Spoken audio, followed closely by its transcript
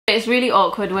It's really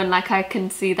awkward when like I can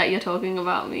see that you're talking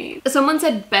about me. Someone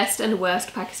said best and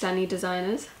worst Pakistani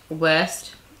designers.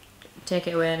 Worst. Take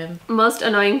it away, Adam. Most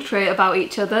annoying trait about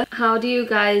each other. How do you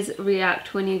guys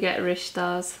react when you get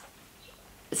rishtas?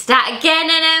 Start again,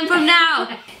 Adam, from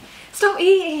now. Stop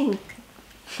eating.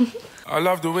 I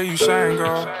love the way you shine,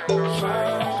 girl.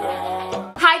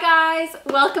 Hi guys,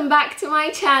 welcome back to my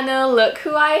channel. Look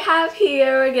who I have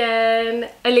here again.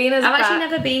 Alina's back. I've actually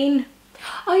never been.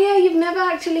 Oh yeah, you've never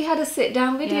actually had a sit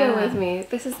down video with me.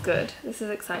 This is good. This is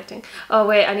exciting. Oh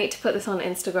wait, I need to put this on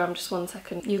Instagram. Just 1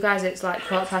 second. You guys, it's like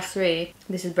 3:15.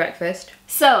 This is breakfast.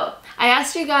 So, I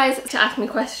asked you guys to ask me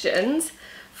questions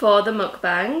for the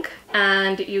mukbang,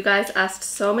 and you guys asked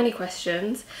so many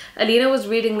questions. Alina was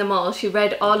reading them all. She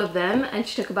read all of them and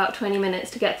she took about 20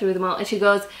 minutes to get through them all, and she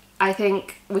goes, I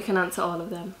think we can answer all of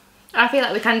them. I feel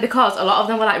like we can, because a lot of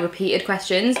them were like repeated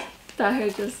questions. Tahir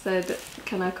just said,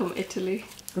 can I come Italy?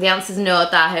 The answer's no,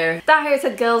 Tahir. Tahir, it's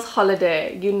a girl's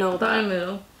holiday. You know that. In the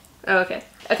middle. Oh, okay.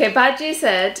 Okay, Badji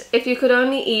said, if you could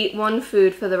only eat one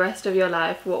food for the rest of your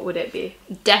life, what would it be?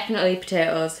 Definitely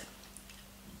potatoes.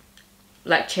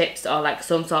 Like chips or like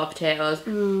some sort of potatoes.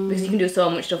 Because you can do so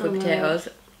much stuff with potatoes.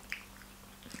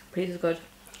 Pizza's good.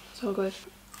 So good.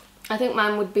 I think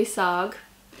mine would be saag.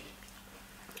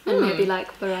 And maybe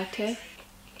like parathe.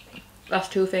 That's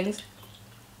two things.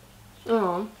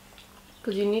 Oh,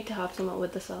 because you need to have something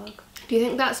with the saag. Do you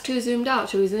think that's too zoomed out?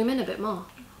 Should we zoom in a bit more?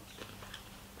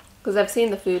 Because I've seen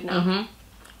the food now.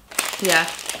 Yeah.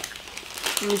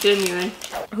 I'm zooming you in.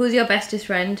 Who's your bestest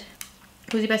friend?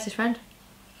 Who's your bestest friend?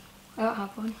 I don't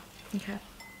have one. Okay.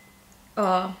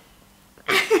 Oh.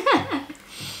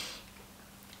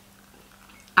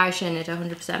 Aisha and Nida,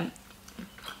 100%.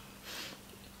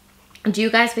 Do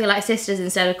you guys feel like sisters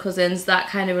instead of cousins? That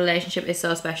kind of relationship is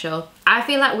so special. I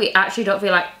feel like we actually don't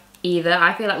feel like either.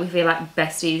 I feel like we feel like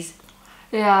besties.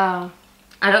 Yeah.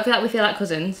 I don't feel like we feel like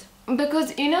cousins.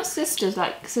 Because, you know, sisters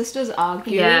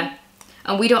argue. Yeah.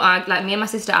 And we don't argue. Like, me and my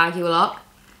sister argue a lot.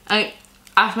 I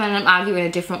often end up arguing in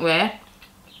a different way.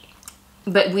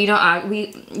 But we don't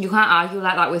argue. You can't argue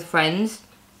like that with friends.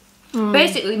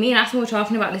 Basically, me and Asma were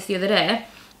talking about this the other day.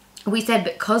 We said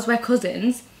because we're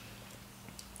cousins,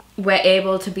 we're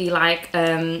able to be like,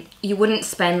 you wouldn't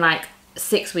spend like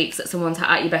 6 weeks at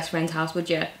at your best friend's house, would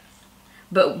you?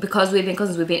 But because we've been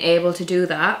cousins, we've been able to do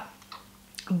that.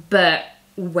 But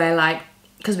we're like,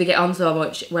 because we get on so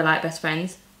much, we're like best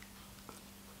friends.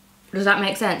 Does that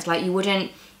make sense? Like,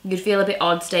 you'd feel a bit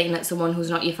odd staying at someone who's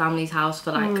not your family's house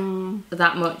for like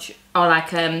that much. Or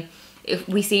like, if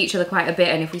we see each other quite a bit,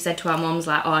 and if we said to our mums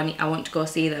like, oh, I want to go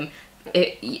see them,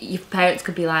 your parents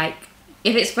could be like,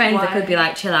 if it's friends, they could be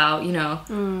like, chill out, you know.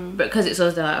 But because it's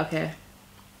us, they're like, okay.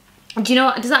 Do you know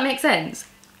what? Does that make sense?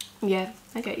 Yeah,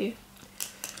 I get you.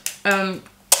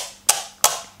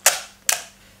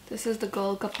 This is the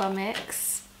Golgappa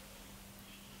mix.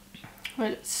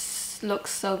 It looks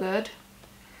so good.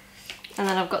 And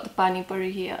then I've got the pani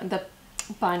puri here. The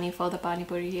pani for the pani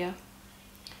puri here.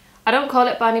 I don't call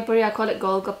it pani puri, I call it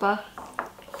Golgappa.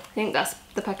 I think that's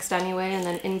the Pakistani way, and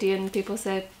then Indian people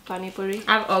say pani puri.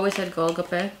 I've always said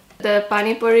Golgappa. The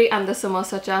pani puri and the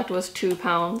samosa chaat was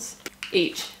 £2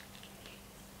 each.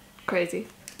 Crazy.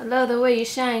 I love the way you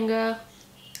shine, girl.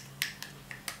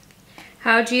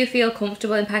 How do you feel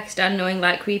comfortable in Pakistan knowing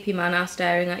like creepy men are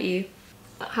staring at you?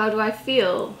 How do I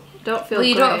feel? Don't feel Well,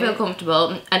 you great. don't feel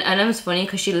comfortable. And Anna's funny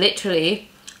because she literally...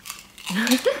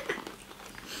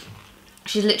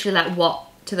 she's literally like, what?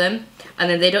 To them. And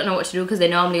then they don't know what to do because they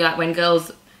normally, like, when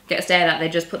girls get stared at, they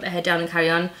just put their head down and carry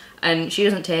on. And she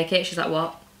doesn't take it. She's like,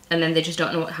 what? And then they just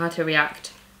don't know how to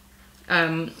react.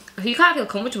 You can't feel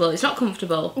comfortable. It's not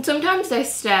comfortable. Sometimes they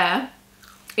stare,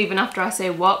 even after I say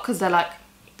what, because they're like,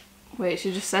 wait,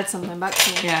 she just said something back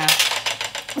to me. Yeah.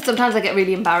 Sometimes I get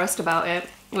really embarrassed about it,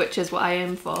 which is what I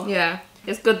aim for. Yeah.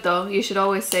 It's good though. You should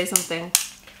always say something.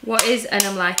 What is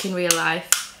Anna like in real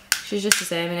life? She's just the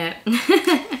same, innit?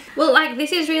 Well, like,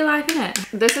 this is real life, innit?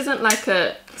 This isn't like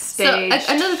a stage.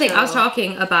 So, another thing show. I was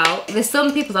talking about, there's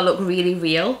some people that look really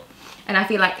real. And I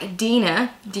feel like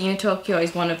Dina Tokyo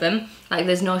is one of them. Like,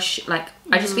 there's no,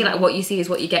 I just feel like what you see is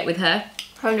what you get with her.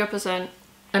 100%.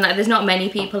 And, like, there's not many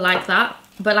people like that.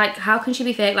 But, like, how can she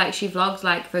be fake? Like, she vlogs,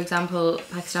 like, for example,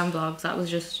 Pakistan vlogs. That was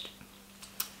just...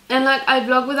 And, like, I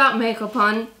vlog without makeup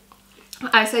on.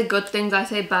 I say good things, I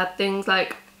say bad things.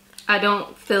 Like, I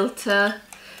don't filter.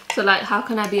 So, like, how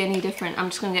can I be any different? I'm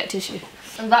just gonna get tissue.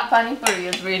 And that pani puri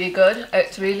is really good.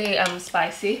 It's really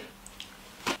spicy.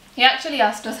 He actually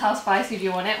asked us how spicy do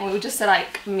you want it. We just said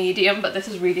like medium, but this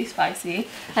is really spicy.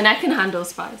 And I can handle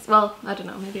spice. Well, I don't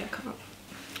know, maybe I can't.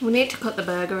 We need to cut the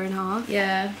burger in half.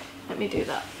 Yeah. Let me do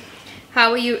that.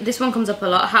 How are you? This one comes up a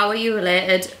lot. How are you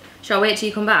related? Shall I wait till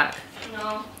you come back?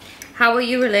 No. How are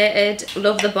you related?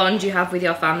 Love the bond you have with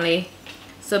your family.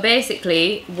 So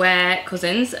basically, we're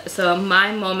cousins. So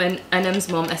my mum and Anam's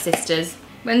mum are sisters.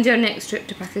 When's your next trip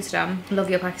to Pakistan? Love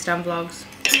your Pakistan vlogs.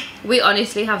 We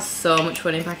honestly have so much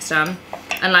fun in Pakistan.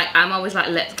 And like, I'm always like,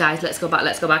 let's go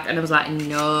back. And I was like,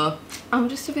 no. I'm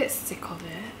just a bit sick of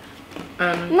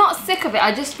it. Not sick of it,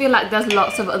 I just feel like there's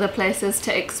lots of other places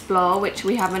to explore which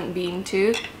we haven't been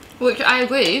to. Which I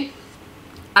agree.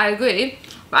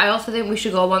 But I also think we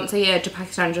should go once a year to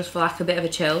Pakistan just for like a bit of a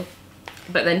chill.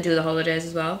 But then do the holidays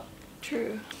as well.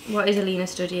 True. What is Alina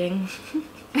studying?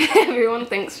 Everyone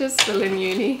thinks she's still in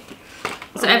uni.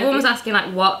 So everyone was asking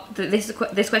like what,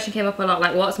 this question came up a lot,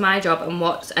 like what's my job and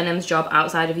what's NM's job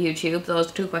outside of YouTube.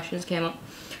 Those two questions came up.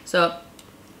 So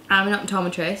I'm an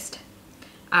optometrist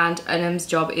and NM's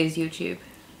job is YouTube.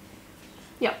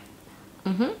 Yep.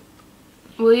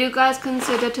 Will you guys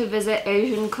consider to visit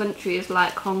Asian countries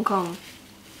like Hong Kong?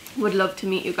 Would love to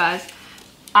meet you guys.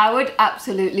 I would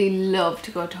absolutely love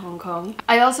to go to Hong Kong.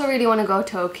 I also really want to go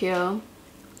Tokyo.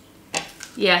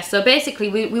 Yeah, so basically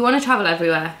we want to travel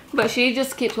everywhere. But she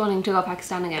just keeps wanting to go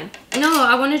Pakistan again. No,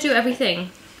 I want to do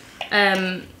everything.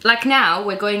 Like now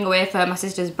we're going away for my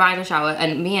sister's bridal shower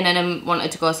and me and Enam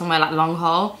wanted to go somewhere like long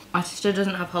haul. My sister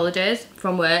doesn't have holidays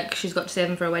from work. She's got to save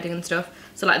them for a wedding and stuff.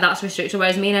 So like that's restricted,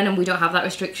 whereas me and Enam, we don't have that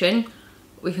restriction.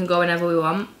 We can go whenever we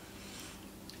want.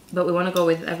 But we want to go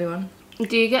with everyone.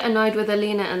 Do you get annoyed with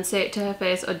Alina and say it to her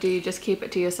face, or do you just keep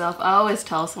it to yourself? I always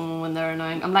tell someone when they're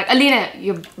annoying. I'm like, Alina,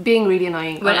 you're being really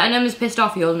annoying. When like, Enam is pissed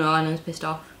off, you'll know Enam's pissed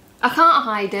off. I can't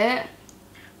hide it.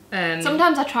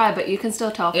 Sometimes I try, but you can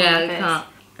still tell from my face. Can't.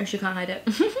 Or she can't hide it.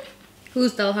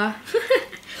 Who's Delha?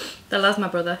 Delha's my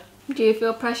brother. Do you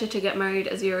feel pressure to get married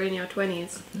as you're in your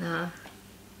 20s? Nah.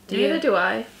 Neither do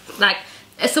I. Like,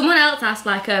 someone else asked,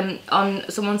 like,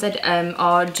 someone said,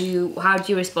 how do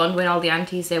you respond when all the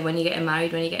aunties say when you're getting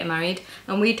married,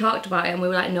 And we talked about it and we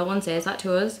were like, no one says that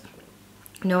to us.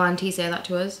 No aunties say that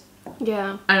to us.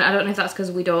 Yeah. And I don't know if that's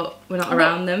because we're not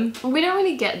around them. We don't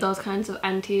really get those kinds of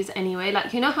aunties anyway.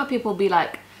 Like, you know how people be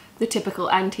like the typical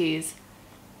aunties?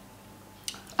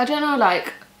 I don't know,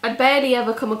 like, I barely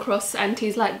ever come across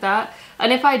aunties like that.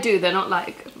 And if I do, they're not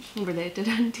like related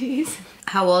aunties.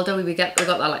 How old are we? We got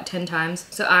that like 10 times.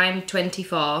 So I'm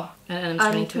 24 and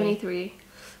I'm 23.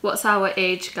 What's our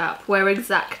age gap? We're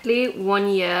exactly 1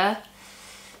 year,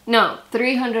 no,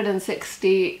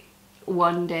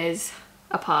 361 days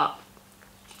apart.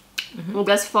 Well,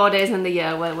 there's 4 days in the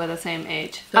year where we're the same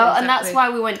age. So and that's why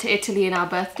we went to Italy in our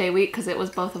birthday week, because it was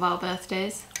both of our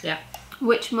birthdays. Yeah.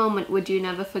 Which moment would you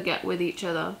never forget with each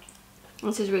other?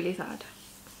 This is really sad.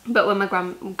 But when my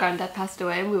granddad passed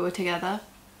away and we were together,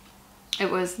 it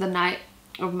was the night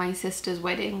of my sister's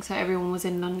wedding, so everyone was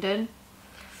in London.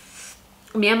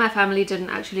 Me and my family didn't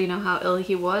actually know how ill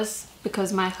he was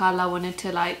because my khala wanted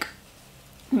to like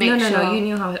make sure. No, you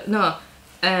knew how. No,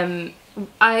 no.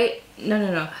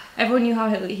 Everyone knew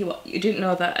how ill he was. You didn't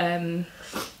know that.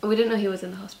 We didn't know he was in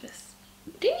the hospice.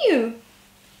 Didn't you?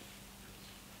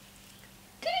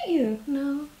 Didn't you?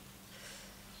 No.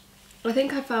 I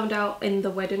think I found out in the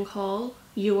wedding hall.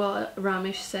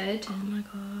 Ramesh said. Oh my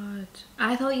god.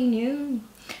 I thought you knew.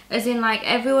 As in, like,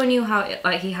 everyone knew how,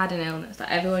 like, he had an illness. Like,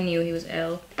 everyone knew he was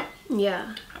ill.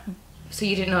 Yeah. So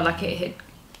you didn't know, like, it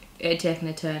had taken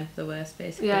a turn for the worst,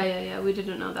 basically. Yeah. We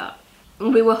didn't know that.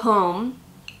 We were home.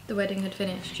 The wedding had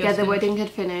finished. Wedding had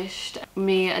finished.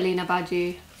 Me, Alina,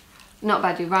 Ramesh,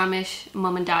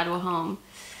 mum and dad were home.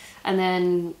 And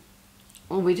then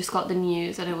we just got the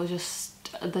news and it was just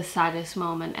the saddest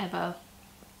moment ever.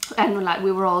 And like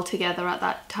we were all together at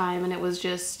that time and it was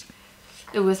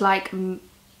like a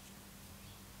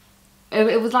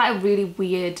really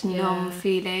weird numb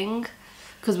feeling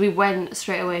because we went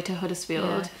straight away to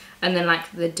Huddersfield. And then like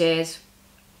the days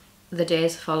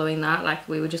following that, like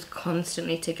we were just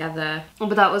constantly together.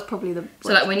 But that was probably the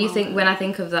so like when I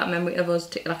think of that memory of us,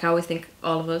 like I always think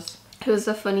all of us. Who's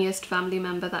the funniest family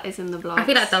member that is in the vlog? I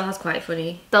feel like Delha's quite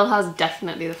funny. Delha's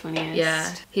definitely the funniest.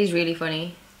 Yeah, he's really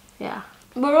funny. Yeah.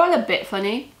 We're all a bit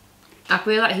funny. I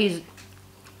feel like he's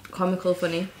comical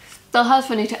funny. Delha's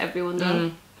funny to everyone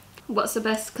though. What's the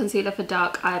best concealer for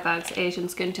dark eye bags, Asian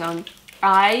skin tone?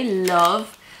 I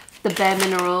love the Bare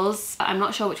Minerals. I'm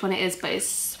not sure which one it is, but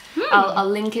it's I'll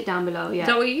link it down below. Yeah. Is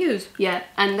that what you use? Yeah,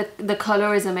 and the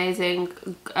colour is amazing.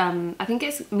 I think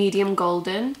it's medium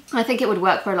golden. I think it would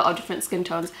work for a lot of different skin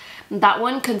tones. That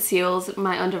one conceals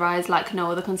my under eyes like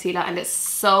no other concealer and it's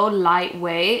so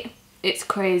lightweight. It's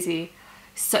crazy.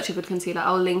 Such a good concealer.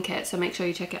 I'll link it, so make sure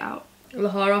you check it out.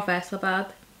 Lahore or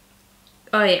Faisalabad?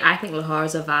 Oh yeah, I think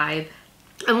Lahore's a vibe.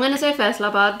 I'm gonna say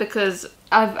Faisalabad because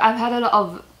I've had a lot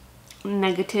of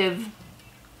negative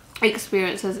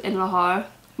experiences in Lahore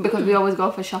because we always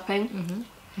go for shopping.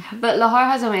 But Lahore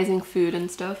has amazing food and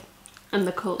stuff, and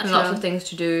the culture, And lots of things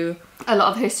to do. a lot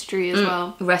of history as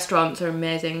well. Restaurants are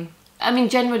amazing. I mean,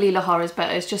 generally Lahore is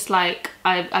better. It's just like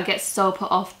I get so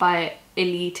put off by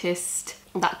elitist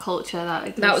that culture that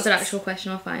exists. That was an actual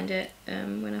question. I'll find it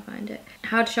when I find it.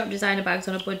 How to shop designer bags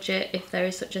on a budget, if there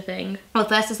is such a thing. Well,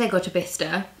 first I say go to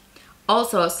Bicester.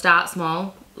 Also start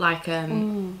small, like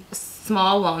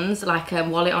small ones, like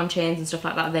wallet on chains and stuff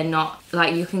like that. They're not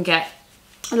like, you can get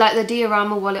like the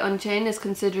diorama wallet on chain is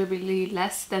considerably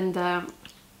less than the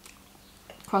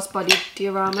crossbody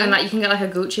diorama, and like you can get like a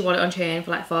Gucci wallet on chain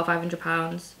for like £400 or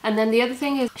 £500. And then the other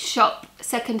thing is shop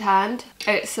second hand.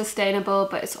 It's sustainable,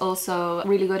 but it's also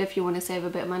really good if you want to save a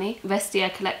bit of money.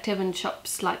 Vestiaire Collective and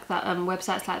shops like that,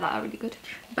 websites like that are really good.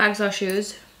 Bags or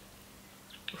shoes?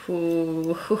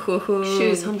 Ooh.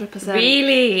 Shoes, 100%.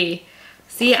 Really?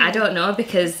 See, I don't know,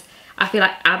 because I feel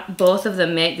like both of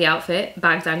them make the outfit,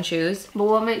 bags and shoes. But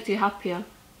what makes you happier?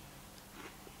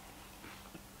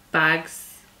 Bags.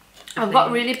 I've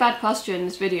got really bad posture in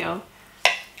this video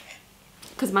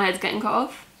because my head's getting cut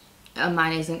off. And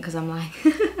mine isn't, because I'm like...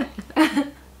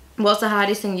 What's the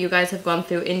hardest thing you guys have gone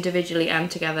through individually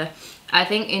and together? I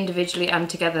think individually and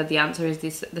together the answer is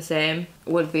the same.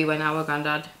 Would be when our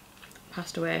granddad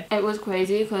passed away. It was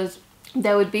crazy because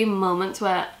there would be moments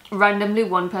where randomly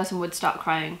one person would start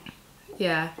crying.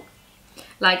 Yeah.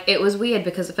 Like, it was weird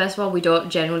because first of all, we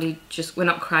don't generally we're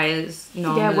not criers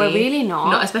normally. Yeah, we're really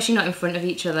not. Especially not in front of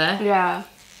each other. Yeah.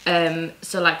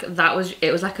 So like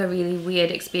it was like a really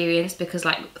weird experience because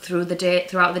like throughout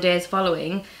the days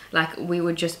following, like we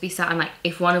would just be sat and like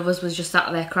if one of us was just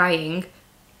sat there crying,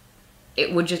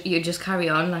 you'd just carry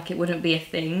on, like it wouldn't be a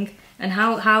thing. And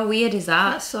how weird is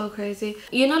that? That's so crazy.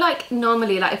 You know, like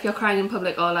normally, like if you're crying in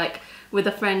public or like with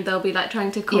a friend, they'll be like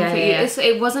trying to comfort you.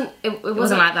 It wasn't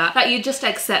like that. Like you just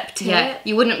accept it. Yeah,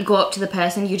 you wouldn't go up to the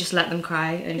person, you just let them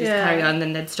cry and just carry on,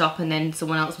 then they'd stop and then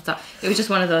someone else would start. It was just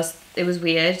one of those, it was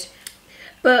weird.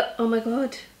 But, oh my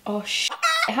god. Oh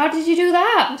how did you do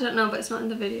that? I don't know, but it's not in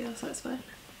the video, so it's fine.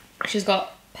 She's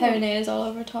got peronees all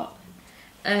over her top.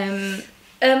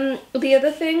 The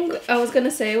other thing I was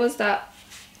gonna say was that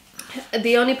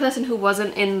the only person who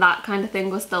wasn't in that kind of thing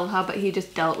was Dilha, but he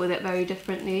just dealt with it very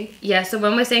differently. Yeah, so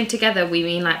when we're saying together, we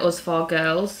mean like us four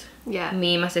girls. Yeah.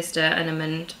 Me, my sister, Anam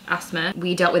and Asma.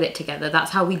 We dealt with it together.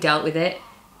 That's how we dealt with it,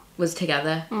 was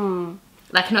together.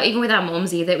 Like not even with our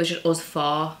mums either, it was just us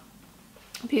four.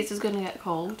 Pizza's gonna get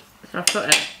cold. I've put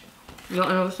it. You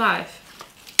want another slice?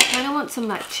 I kinda want some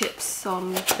like chips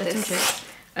on this. Some chips.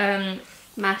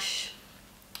 Mash.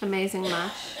 Amazing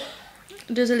mash.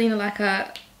 Does Alina like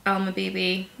a Alma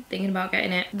BB? Thinking about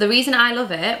getting it. The reason I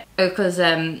love it because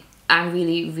I'm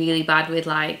really, really bad with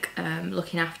like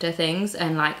looking after things,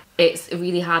 and like it's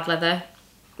really hard leather.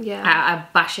 Yeah.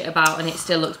 I bash it about and it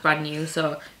still looks brand new.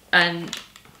 So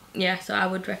yeah, so I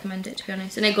would recommend it, to be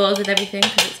honest. And it goes with everything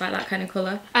because it's like that kind of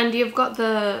colour. And you've got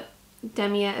the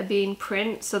Demietta Bean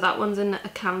print, so that one's in a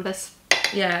canvas.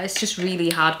 Yeah, it's just really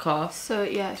hardcore. So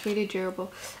yeah, it's really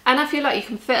durable. And I feel like you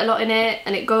can fit a lot in it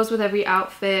and it goes with every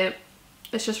outfit.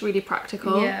 It's just really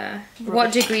practical. Yeah.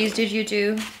 What degrees did you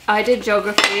do? I did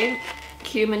geography.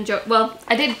 Well,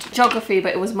 I did geography,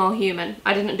 but it was more human.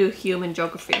 I didn't do human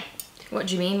geography. What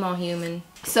do you mean more human?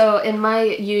 So in my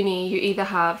uni, you either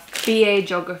have BA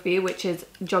geography, which is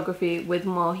geography with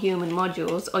more human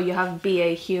modules, or you have BA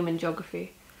human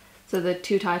geography. So the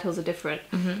two titles are different.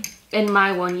 In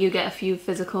my one, you get a few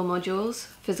physical modules,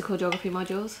 physical geography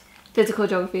modules. Physical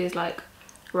geography is like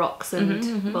rocks and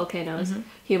volcanoes.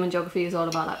 Human geography is all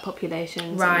about like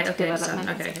populations. Right, and okay, development.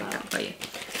 okay, got you.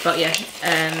 But yeah,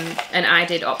 and I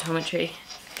did optometry.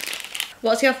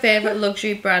 What's your favourite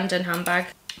luxury brand and handbag?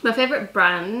 My favourite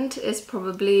brand is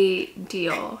probably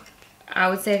Dior. I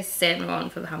would say Saint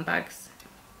Laurent for the handbags.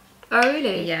 Oh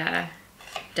really? Yeah,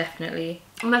 definitely.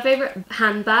 My favourite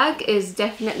handbag is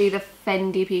definitely the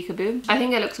Fendi Peekaboo. I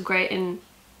think it looks great in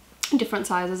different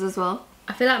sizes as well.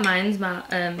 I feel like mine's my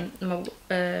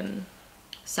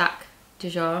sac du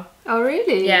jour. Oh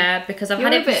really? Yeah, because I've You're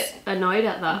had it a bit annoyed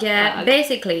at that. Yeah, bag.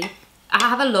 basically, I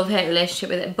have a love-hate relationship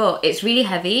with it, but it's really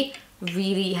heavy,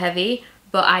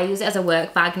 but I use it as a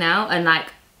work bag now, and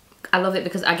like, I love it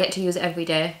because I get to use it every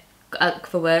day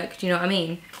for work, do you know what I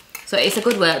mean? So it's a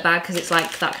good work bag because it's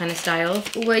like that kind of style.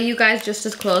 Were you guys just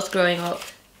as close growing up?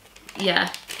 Yeah.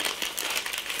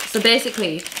 So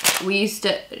basically, we used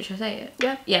to, should I say it?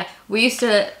 Yeah. Yeah, we used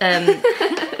to,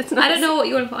 It's nice. I don't know what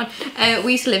you want to put on.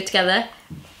 We used to live together,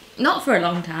 not for a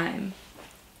long time.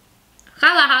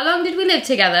 Khala, how long did we live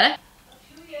together?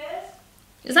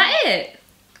 Is that it?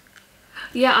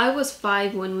 Yeah, I was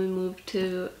 5 when we moved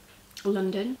to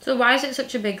London. So why is it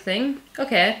such a big thing?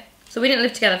 Okay, so we didn't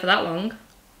live together for that long.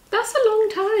 That's a long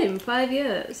time, 5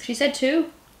 years. She said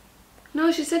 2.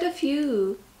 No, she said a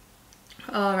few.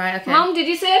 Oh, right, okay. Mom, did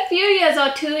you say a few years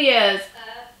or 2 years?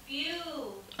 A few.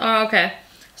 Oh, okay.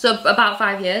 So about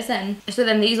 5 years then. So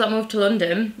then these lot moved to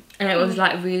London and it was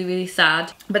like really, really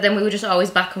sad. But then we were just always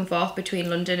back and forth between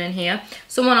London and here.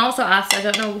 Someone also asked, I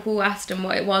don't know who asked and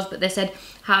what it was, but they said,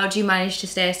 how do you manage to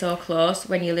stay so close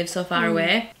when you live so far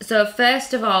away? So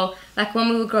first of all, like when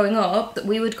we were growing up,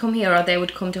 we would come here or they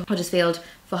would come to Huddersfield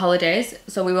for holidays.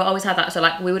 So we would always have that. So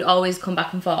like we would always come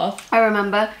back and forth. I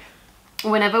remember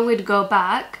whenever we'd go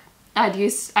back, I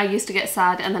used to get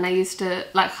sad, and then I used to,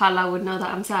 like, Hala would know that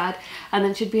I'm sad, and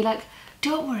then she'd be like,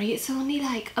 don't worry, it's only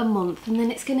like a month, and then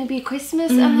it's gonna be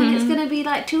Christmas, and then it's gonna be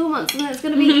like 2 months, and then it's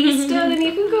gonna be Easter, and then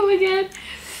you can go again.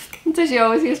 And so she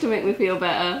always used to make me feel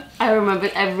better. I remember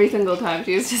every single time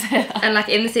she used to say that. And like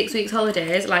in the 6 weeks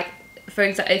holidays, like for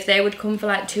example, if they would come for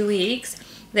like 2 weeks,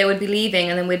 they would be leaving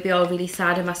and then we'd be all really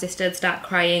sad and my sister would start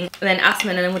crying and then ask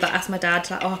me, and then we'd like ask my dad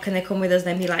to like, oh, can they come with us?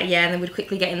 And then be like, yeah, and then we'd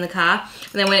quickly get in the car,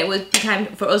 and then when it was time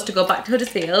for us to go back to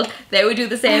Huddersfield, they would do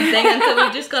the same thing, and so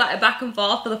we'd just go like back and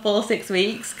forth for the full 6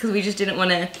 weeks because we just didn't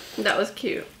want to. That was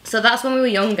cute. So that's when we were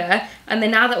younger, and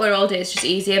then now that we're older it's just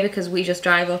easier because we just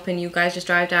drive up and you guys just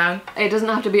drive down. It doesn't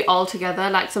have to be all together,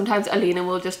 like sometimes Alina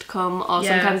will just come, or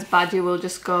sometimes Badger will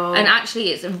just go. And actually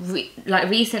it's like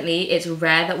recently it's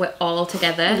rare that we're all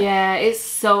together. Yeah, it's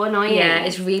so annoying. Yeah,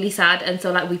 it's really sad, and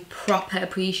so like we proper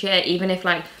appreciate, even if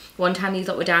like one time these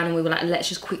lot were down and we were like, let's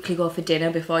just quickly go for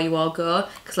dinner before you all go,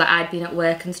 because like I'd been at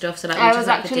work and stuff, so like we I just was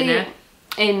went for actually dinner.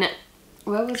 in,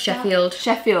 where was Sheffield. that?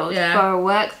 Sheffield, Yeah. for a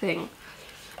work thing.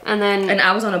 And then And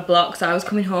I was on a block, so I was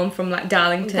coming home from like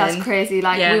Darlington. that's crazy,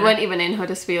 like Yeah. we weren't even in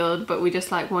Huddersfield, but we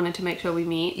just like wanted to make sure we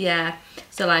meet. Yeah,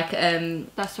 so like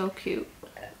That's so cute.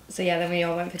 so yeah, then we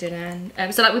all went for dinner,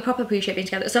 and so like we proper appreciate being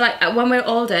together. So like when we're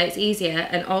older it's easier.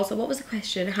 And also, what was the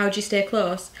question? How do you stay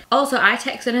close? Also, I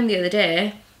texted him the other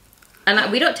day, and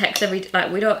like we don't text every,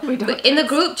 like we don't but in the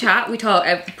group chat we talk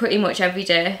pretty much every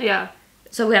day. Yeah.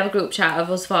 So we have a group chat of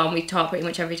us 4 and we talk pretty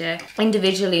much every day.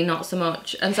 Individually, not so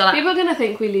much. And so like, People are gonna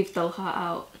think we leave Dalha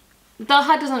out.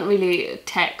 Dalha doesn't really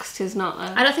text, he's not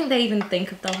a... I don't think they even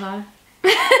think of Dalha.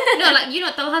 No, like, you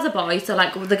know, Dalha's a boy, so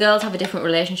like the girls have a different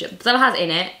relationship. Dalha's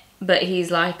in it, but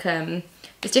he's like,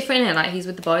 it's different, isn't it? Like he's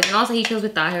with the boys, and also he chills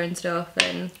with Daher and stuff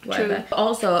and whatever. True. But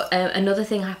also, another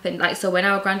thing happened, like, so when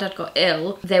our granddad got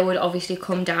ill, they would obviously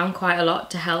come down quite a lot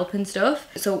to help and stuff.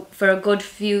 So for a good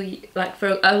few, like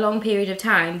for a long period of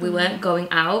time, we weren't going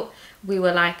out. We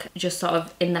were like just sort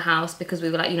of in the house because we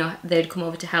were like, you know, they'd come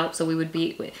over to help, so we would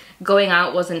be, going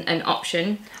out wasn't an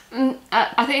option.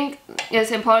 I think it's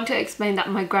important to explain that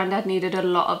my granddad needed a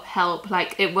lot of help.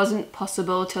 Like it wasn't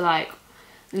possible to like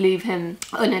leave him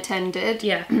unattended.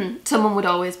 Yeah. Someone would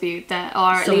always be there,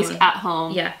 or at least at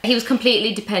home. Yeah, he was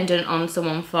completely dependent on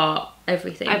someone for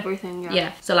everything. Everything, yeah.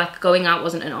 Yeah, so like going out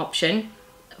wasn't an option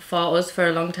for us for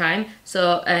a long time.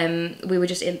 So we were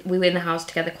in the house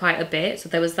together quite a bit. So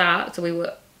there was that. So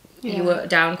you were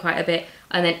down quite a bit,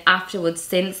 and then afterwards,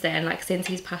 since then, like since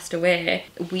he's passed away,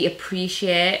 we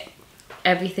appreciate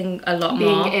everything a lot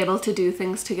more. Being able to do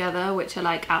things together, which are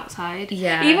like outside.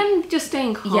 Yeah. Even just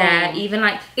staying home. Yeah, even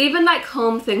like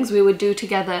home things we would do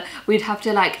together. We'd have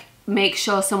to like make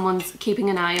sure someone's keeping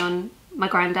an eye on my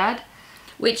granddad.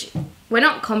 Which we're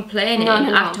not complaining No.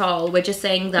 at all. We're just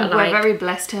saying that we're very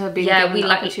blessed to have been given the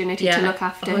opportunity to look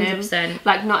after 100%. him.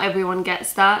 Like not everyone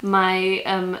gets that. My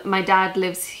dad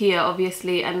lives here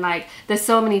obviously, and like there's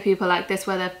so many people like this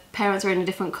where their parents are in a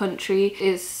different country.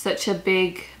 It's such a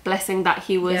big blessing that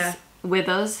he was with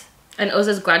us. And us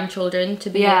as grandchildren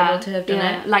to be able to have done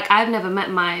it. Like I've never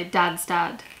met my dad's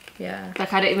dad. Yeah.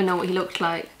 Like I don't even know what he looked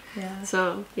like. Yeah.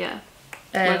 So yeah.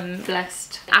 We're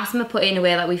blessed. Asma put it in a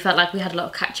way that we felt like we had a lot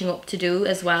of catching up to do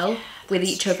as well with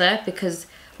each other, because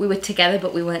we were together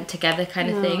but we weren't together kind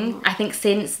of thing. I think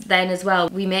since then as well,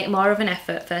 we make more of an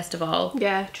effort, first of all.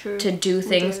 Yeah, true. To do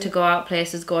things, to go out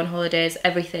places, go on holidays,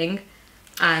 everything.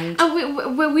 And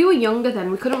when we were younger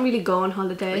then, we couldn't really go on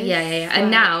holidays. Yeah.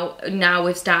 And now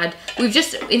we've started, we've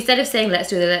just, instead of saying let's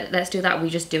do that, we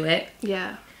just do it.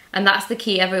 Yeah. And that's the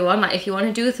key, everyone. Like, if you want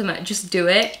to do something, just do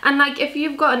it. And like, if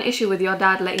you've got an issue with your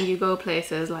dad letting you go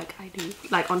places, like I do,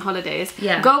 like on holidays,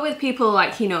 go with people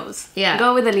like he knows. Yeah.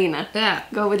 Go with Alina. Yeah.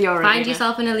 Go with your Find Alina.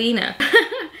 yourself an Alina.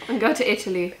 And go to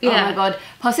Italy. Yeah. Oh my god,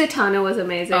 Positano was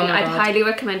amazing. Oh my I'd God. highly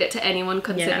recommend it to anyone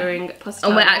considering Positano.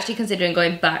 And we're actually considering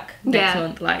going back next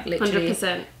month, like literally.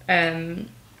 100%.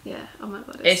 Yeah, oh my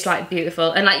god. It's like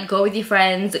beautiful. And like go with your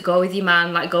friends, go with your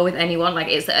man, like go with anyone. Like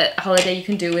it's a holiday you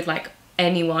can do with like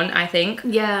anyone, I think.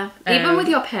 Yeah, even with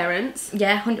your parents.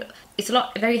 Yeah, it's a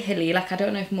lot, very hilly. Like I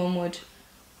don't know if mum would.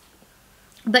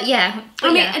 But yeah.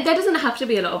 I mean, there doesn't have to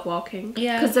be a lot of walking.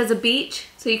 Yeah. Because there's a beach,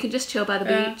 so you could just chill by the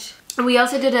beach. And we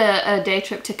also did a day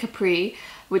trip to Capri,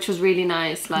 which was really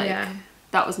nice. Like,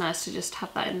 that was nice to just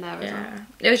have that in there as well.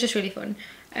 It was just really fun.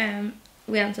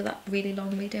 We answered that really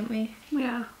longly, didn't we?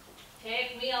 Yeah.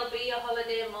 Take me, I'll be your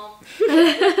holiday mum.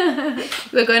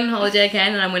 We're going on holiday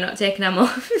again and we're not taking our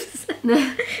mums.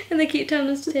 And they keep telling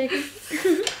us to take them.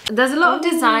 There's a lot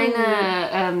of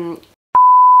designer...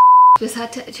 just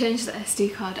had to change the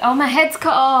SD card. Oh, my head's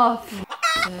cut off.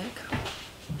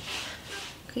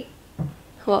 Okay.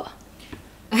 What?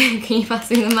 Can you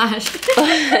pass me the mash?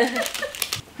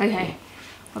 Okay,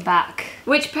 we're back.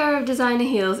 Which pair of designer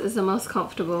heels is the most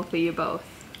comfortable for you both?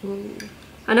 Ooh.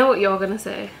 I know what you're gonna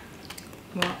say.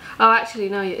 What? Oh, actually,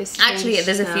 no, it's actually,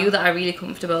 there's a few that are really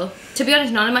comfortable. To be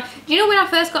honest, none of my... Do you know when I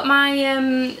first got my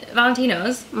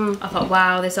Valentinos? I thought,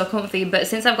 wow, they're so comfy. But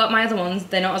since I've got my other ones,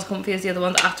 they're not as comfy as the other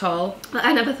ones at all.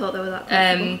 I never thought they were that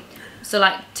comfortable. So,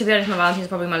 like, to be honest, my Valentinos are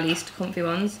probably my least comfy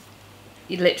ones.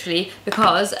 Literally.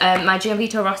 Because my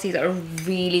Gianvito Rossis are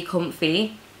really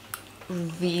comfy.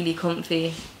 Really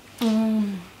comfy.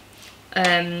 And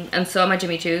so are my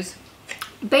Jimmy Choos.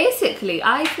 Basically,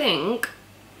 I think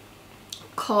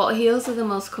court heels are the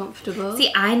most comfortable.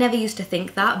 See, I never used to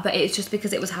think that, but it's just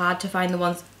because it was hard to find the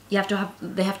ones you have to have.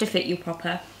 They have to fit you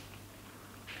proper.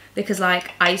 Because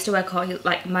like I used to wear court heels,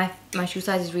 like my shoe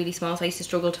size is really small, so I used to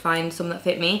struggle to find some that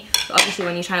fit me. But obviously,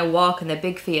 when you're trying to walk and they're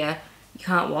big for you, you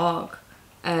can't walk.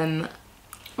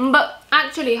 But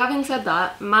actually, having said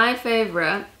that, my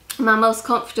favourite, my most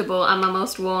comfortable and my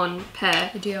most worn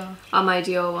pair Dior are my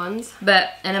Dior ones.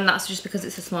 But and then that's just because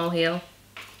it's a small heel.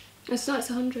 It's not. It's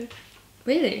 100.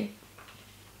 Really?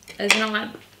 It's not like...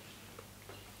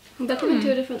 They come in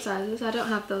 2 different sizes. I don't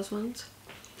have those ones.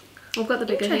 I've got the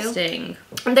bigger heel. Interesting.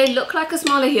 And they look like a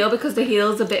smaller heel because the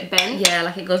heel's a bit bent. Yeah,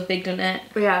 like it goes big, doesn't it?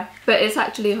 Yeah, but it's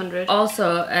actually 100.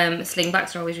 Also,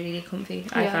 slingbacks are always really comfy,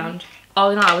 I found.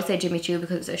 Oh no, I would say Jimmy Choo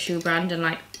because it's a shoe brand and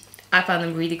like, I found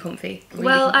them really comfy. Really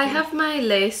comfy. I have my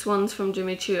lace ones from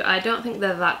Jimmy Choo. I don't think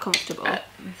they're that comfortable. Are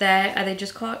they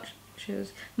just court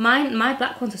shoes? My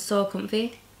black ones are so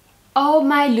comfy. Oh,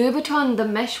 my Louboutin, the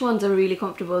mesh ones are really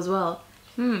comfortable as well.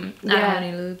 I don't have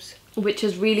any lubes. Which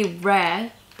is really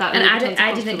rare. That And I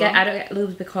don't get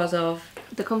lubes because of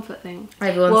the comfort thing.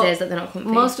 Everyone says that they're not comfy.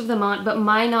 Most of them aren't, but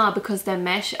mine are because they're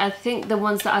mesh. I think the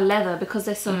ones that are leather, because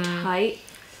they're so tight,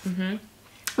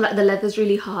 like the leather's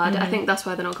really hard. I think that's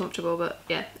why they're not comfortable, but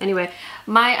yeah. Anyway,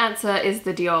 my answer is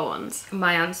the Dior ones.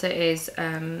 My answer is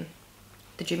the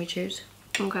Jimmy Choos.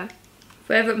 Okay.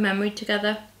 Favourite memory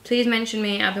together? Please mention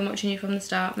me. I've been watching you from the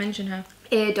start. Mention her.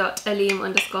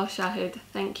 A.Aleem_Shahid.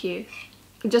 Thank you.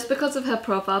 Just because of her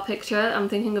profile picture, I'm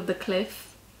thinking of the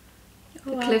cliff.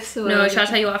 The cliffs are... No, shall I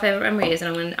tell you what our favourite memory is? And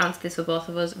I'm going to answer this for both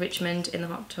of us. Richmond in the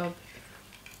hot tub.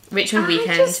 Richmond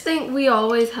weekend. I just think we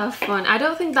always have fun. I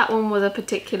don't think that one was a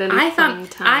particularly fun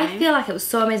time. I feel like it was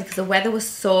so amazing because the weather was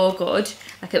so good.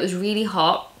 Like it was really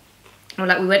hot. And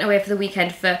like we went away for the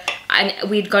weekend and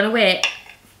we'd gone away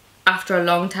after a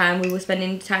long time. We were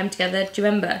spending time together. Do you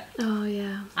remember? Oh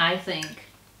yeah. I think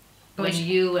when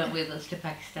you went with us to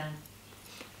Pakistan.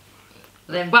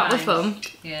 That was fun.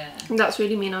 Yeah. That's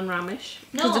really mean on Ramesh.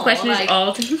 No, the question is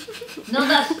odd. No,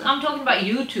 I'm talking about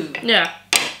you two. Yeah.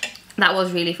 That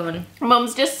was really fun.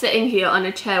 Mum's just sitting here on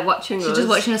a chair watching us. She's just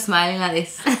watching us smiling like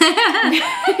this.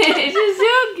 It's just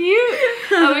so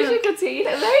cute. I wish you could see. You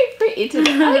look very pretty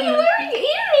today. Are you wearing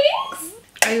earrings?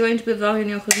 Are you going to be vlogging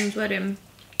your cousin's wedding?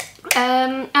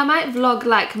 I might vlog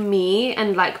like me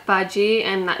and like Baji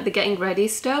and like the getting ready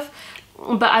stuff.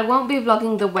 But I won't be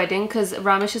vlogging the wedding because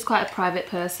Ramesh is quite a private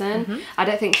person. I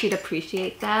don't think she'd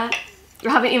appreciate that. I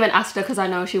haven't even asked her because I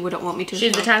know she wouldn't want me to.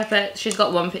 She's the type that she's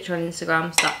got one picture on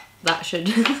Instagram, so that should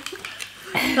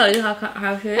tell you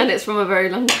how she is. And it's from a very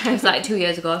long time. It's like 2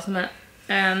 years ago or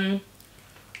something.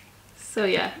 So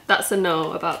yeah, that's a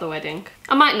no about the wedding.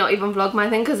 I might not even vlog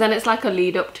my thing because then it's like a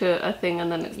lead up to a thing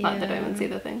and then it's like they don't even see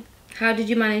the thing. How did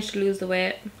you manage to lose the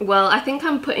weight? Well, I think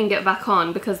I'm putting it back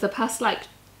on because the past like...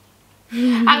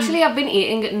 Actually, I've been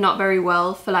eating not very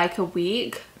well for like a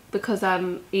week because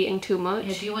I'm eating too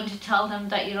much. Do you want to tell them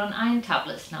that you're on iron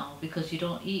tablets now because you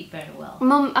don't eat very well?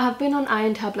 Mum, I've been on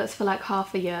iron tablets for like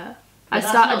half a year. But I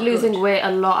started losing weight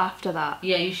a lot after that.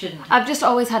 Yeah, you shouldn't. I've just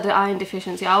always had an iron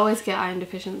deficiency. I always get iron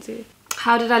deficiency.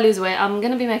 How did I lose weight? I'm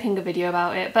going to be making a video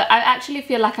about it. But I actually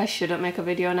feel like I shouldn't make a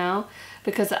video now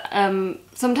because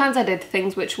sometimes I did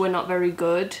things which were not very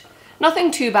good.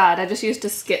 Nothing too bad. I just used to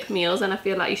skip meals, and I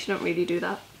feel like you shouldn't really do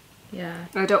that. Yeah.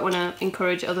 I don't want to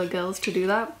encourage other girls to do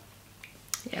that.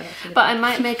 Yeah. That's But I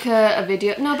might make a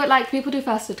video. No, but like people do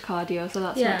fasted cardio, so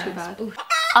that's not too bad. Oof.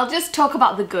 I'll just talk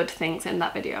about the good things in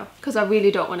that video because I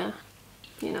really don't want to,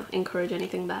 you know, encourage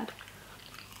anything bad.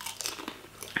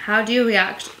 How do you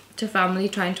react to family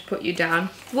trying to put you down?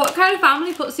 What kind of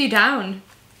family puts you down?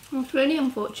 It's really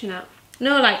unfortunate.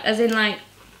 No, like, as in, like...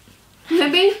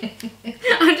 Maybe.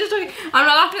 I'm just talking... I'm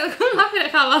not laughing, I'm laughing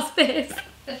at Carla's face.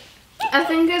 I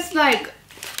think it's like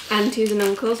aunties and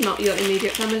uncles, not your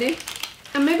immediate family.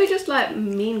 And maybe just like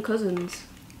mean cousins.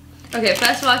 Okay,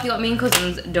 first of all, if you got mean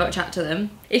cousins, don't chat to them.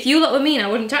 If you lot were mean, I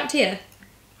wouldn't chat to you.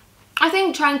 I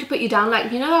think trying to put you down,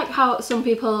 like, you know, like how some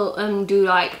people do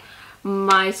like,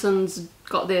 my son's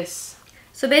got this.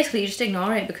 So basically, you just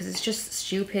ignore it because it's just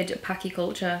stupid, packy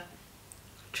culture.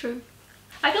 True.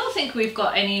 I don't think we've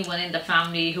got anyone in the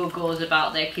family who goes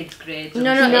about their kids' grades.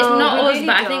 No, and it's No, not we us, really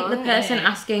but I think the don't. person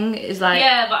asking is like...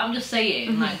 Yeah, but I'm just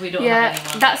saying, like, we don't have Yeah,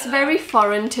 anyone. that's like very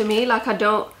foreign to me. Like, I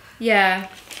don't... Yeah.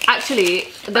 Actually,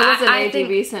 there was a I lady think-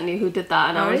 recently who did that,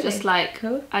 and Oh, I was really? just like,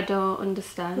 Cool. I don't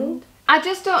understand. Cool. I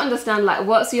just don't understand, like,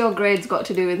 what's your grades got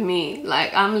to do with me?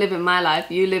 Like, I'm living my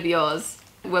life, you live yours.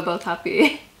 We're both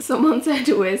happy. Someone said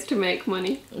ways to make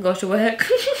money. Go to work.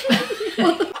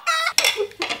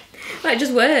 Like,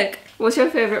 just work. What's your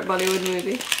favourite Bollywood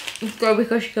movie? Go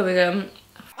because you're coming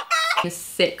a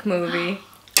sick movie.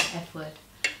 F-word.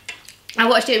 I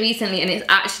watched it recently and it's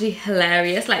actually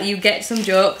hilarious. Like, you get some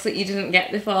jokes that you didn't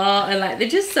get before, and like, they're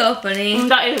just so funny.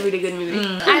 That is a really good movie.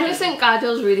 I just think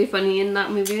Kajal's really funny in that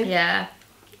movie. Yeah.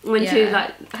 When she, Yeah.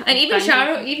 like... And even Shah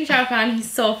Rukh Khan, he's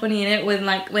so funny in it, when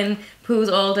like, when Pooh's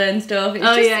older and stuff. It's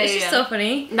Oh, just, yeah, it's yeah, just yeah. so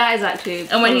funny. That is actually...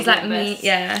 And when he's like probably the me, best.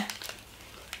 yeah.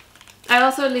 I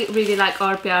also really like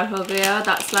Aur Pyar Ho Gaya.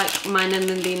 That's like mine and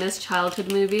Nandina's childhood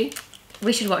movie.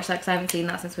 We should watch that because I haven't seen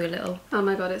that since we were little. Oh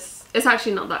my god, it's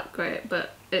actually not that great, but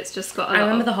it's just got a I lot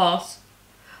remember of... the horse.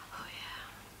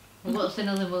 What's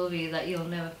another movie that you'll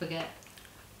never forget?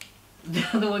 The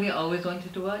one you always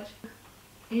wanted to watch?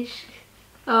 Ish.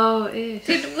 Oh, ish.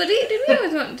 Did I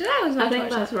always want I to think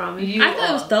watch that's that? Rami. I thought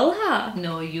it was Dulha.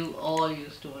 No, you all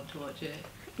used to want to watch it.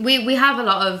 We have a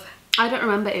lot of I don't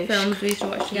remember ish. films we used to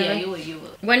watch together. Yeah, you were.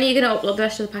 When are you going to upload the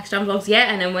rest of the Pakistan vlogs?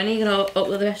 Yeah, and then when are you going to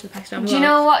upload the rest of the Pakistan vlogs? Do you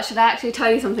know what? Should I actually tell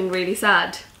you something really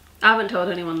sad? I haven't told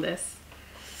anyone this.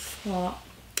 What?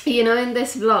 You know, in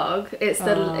this vlog, it's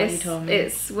Oh, you told me.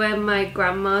 it's where my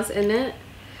grandma's in it,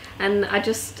 and I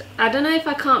don't know if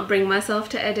I can't bring myself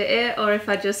to edit it or if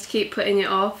I just keep putting it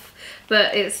off.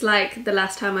 But it's like the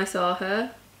last time I saw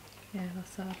her. Yeah,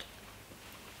 that's sad.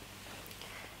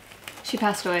 She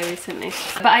passed away recently.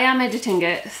 But I am editing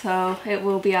it, so it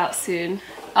will be out soon.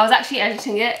 I was actually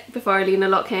editing it before Alina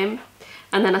lot came,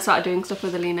 and then I started doing stuff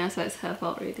with Alina, so it's her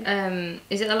fault really.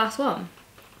 Is it the last one?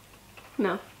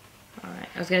 No. Alright,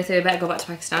 I was going to say we better go back to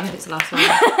Pakistan if it's the last one.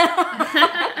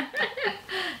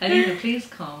 Anita, please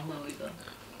come when we go.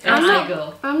 I'm I not-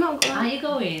 go. I'm not Are going. you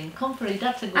going? Come for it.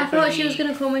 That's a good I thought she was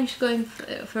going to come when she's going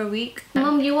for a week.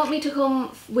 Mum, you want me to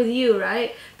come with you,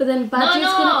 right? But then Badgie's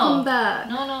no. gonna come back.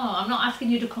 No, I'm not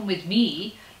asking you to come with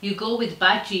me. You go with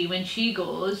Baji when she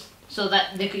goes, so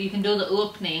that you can do the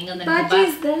opening and then come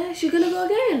Badgie's back. there. She's gonna go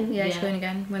again. Yeah, she's Yeah. going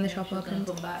again when the shop She's gonna opens.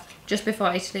 come back. Just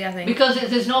before Italy, I think. Because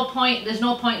there's no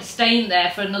point staying there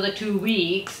for another 2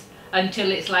 weeks until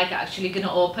it's like actually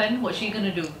gonna open. What's she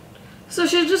gonna do? So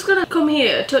she's just gonna come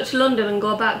here, touch London, and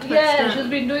go back to Yeah, Pakistan. she's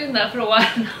been doing that for a while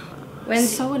now. When's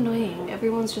It's so annoying.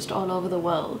 Everyone's just all over the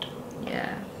world.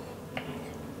 Yeah.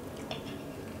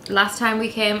 Last time we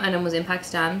came, Anam was in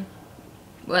Pakistan.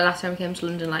 Well, last time we came to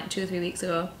London like 2 or 3 weeks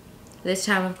ago. This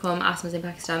time I've come, Asma's in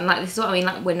Pakistan. Like, this is what I mean,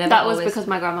 like, we're never That was always... because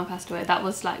my grandma passed away. That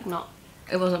was like not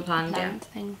It wasn't planned, planned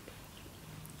thing.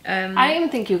 yeah. I didn't even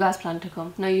think you guys planned to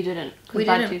come. No, you didn't. We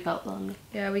Because didn't. Badgie felt lonely.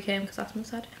 Yeah, we came because Asma was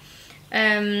sad.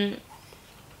 And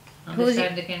Who was this it?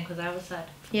 time they came because I was sad.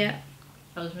 Yeah.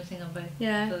 I was missing a birthday.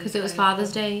 Yeah, So because they it was decided to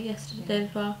Father's come. Day yesterday, day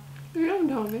before. You don't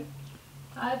know me.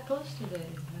 I posted it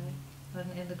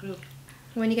in the group.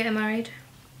 When you getting married?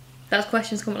 That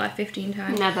question's come up like 15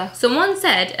 times. Never. Someone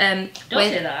said, Don't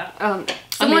say that.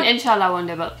 Someone, inshallah, one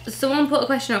day, but someone put a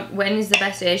question up, when is the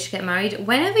best age to get married?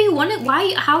 Whenever you want it.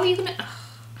 Why? How are you gonna...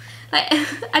 Like,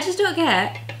 I just don't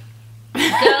get.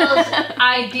 Girls,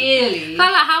 ideally...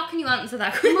 Like, how can you answer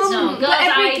that question? No, girls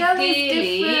every girl is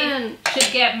ideally different.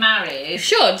 should get married.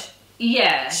 Should.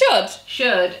 Yeah.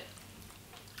 Should.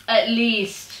 At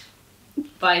least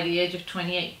by the age of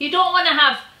 28. You don't want to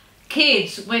have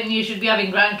kids when you should be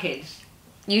having grandkids.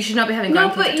 You should not be having No,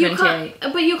 grandkids but at you 28.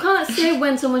 can't. But you can't say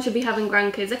when someone should be having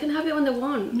grandkids. They can have it when they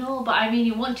want. No, but I mean,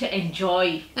 you want to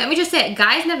enjoy. Let me just say,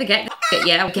 guys never get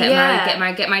yeah. Get Yeah. married, get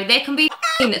married, get married. They can be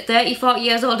 30, 40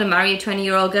 years old and marry a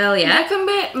 20-year-old girl, yeah? They can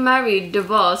be married,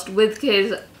 divorced, with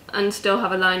kids, and still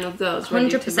have a line of girls ready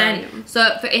to marry 100%. them.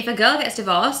 So if a girl gets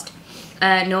divorced,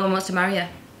 no one wants to marry her.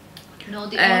 No,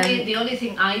 the only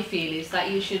thing I feel is that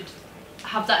you should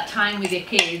have that time with your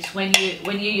kids when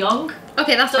you're young.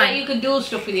 Okay, that's So fine. that you can do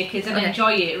stuff with your kids and Okay,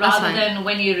 enjoy it, that's rather fine. than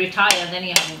when you retire and then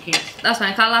you're having kids. That's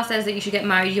fine. Carla says that you should get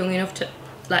married young enough to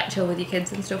like chill with your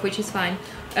kids and stuff, which is fine.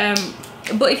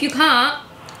 But if you can't,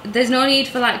 there's no need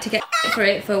for like to get for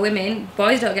it for women.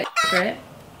 Boys don't get for it.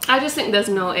 I just think there's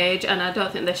no age, and I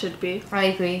don't think there should be. I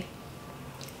agree.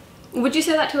 Would you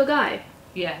say that to a guy?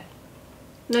 Yeah.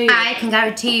 No, you. I can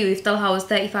guarantee you, if Talha was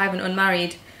 35 and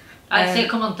unmarried, I'd say,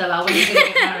 come on, Tala, when are you going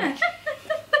to get married?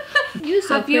 you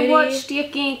so Have you pretty. watched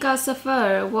Yaqeen Ka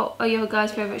Safar? What are your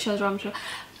guys' favourite shows? I'm sure.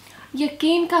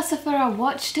 Yaqeen Ka Safar I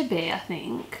watched a bit, I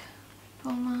think. I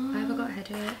haven't got a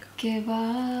headache. Ke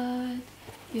baad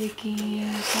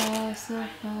Yaqeen Ka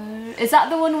Safar. Is that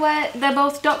the one where they're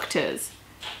both doctors?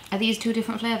 Are these two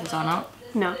different flavours or not?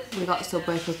 No. We got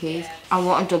Subway cookies. I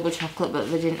want a double chocolate, but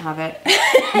they didn't have it.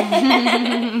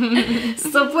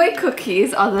 Subway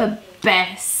cookies are the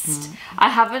best.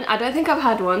 I don't think I've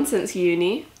had one since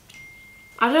uni.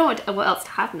 I don't know what else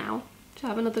to have now. Should I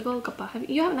have another Golgappa?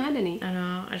 You haven't had any. I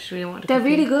know, I just really want to They're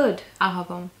really good. I'll have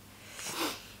one.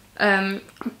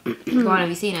 Go on, have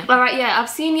you seen it? Alright, yeah, I've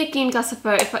seen Yaqeen Ka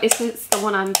Safar, if it's the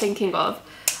one I'm thinking of.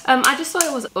 I just thought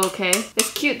it was okay.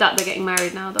 It's cute that they're getting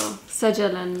married now though.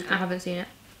 Sajal and I haven't seen it.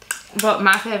 But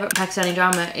my favourite Pakistani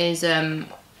drama is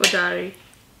Udari.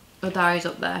 Udari's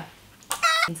up there.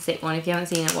 Sick one. If you haven't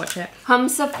seen it, watch it.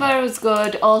 Safar was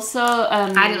good. Also,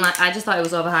 I didn't like. I just thought it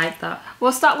was overhyped. That.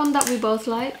 What's that one that we both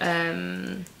like?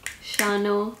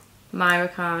 Shano Myra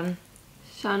Khan.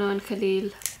 and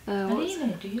Khalil.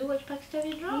 Alina, do you watch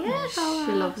Pakistani dramas? Yes,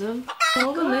 she loves them.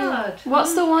 God.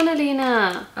 What's the one,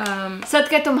 Alina? Um,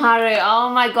 Sadke Tumhare. Oh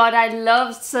my god, I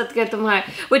love Sadke Tumhare.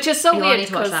 Which is so you weird need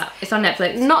to watch because that. It's on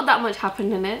Netflix. not that much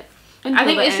happened in it. I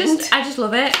think until it's the end. just. I just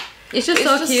love it. It's just It's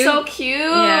so just cute. so cute.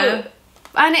 Yeah.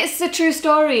 And it's a true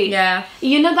story. Yeah.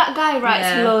 You know that guy writes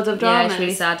Yeah. loads of dramas. Yeah, it's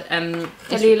really sad.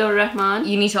 Khalil Rahman.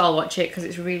 You need to all watch it because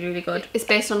it's really, really good. It's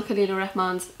based on Khalil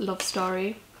Rahman's love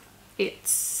story.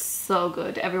 It's so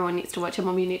good. Everyone needs to watch it.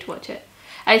 Mum, you need to watch it.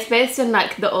 And it's based in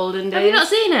like the olden days. Have you not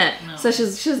seen it? No. So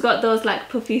she's got those like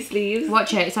puffy sleeves.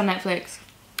 Watch it. It's on Netflix.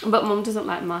 But Mum doesn't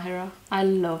like Mahira. I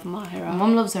love Mahira.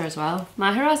 Mum loves her as well.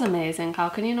 Mahira's amazing. How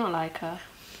can you not like her?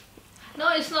 No,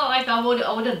 it's not like I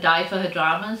wouldn't die for her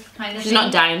dramas, kind of She's thing.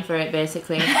 not dying for it,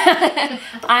 basically.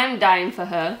 I'm dying for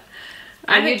her.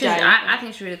 I think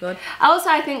she's really good. Also,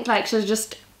 I think like she's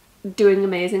just doing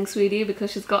amazing, sweetie, because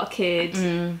she's got a kid.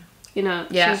 You know,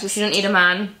 Yeah, she's just, she doesn't need a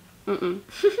man.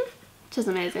 she's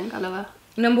amazing. I love her.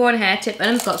 Number one hair tip.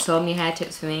 Adam's got so many hair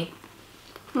tips for me.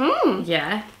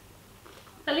 Yeah.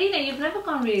 Alina, you've never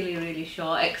gone really, really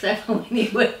short, except for when you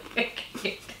were a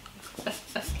kid.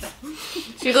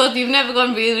 She goes, you've never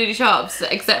gone really, really short,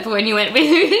 except for when you went really,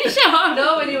 really short.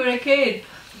 No, when you were a kid.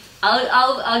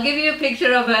 I'll give you a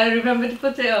picture of her. Remember to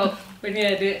put it up when you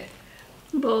edit.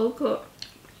 Bowl cut.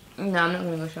 No, I'm not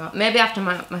going to go short. Maybe after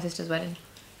my sister's wedding.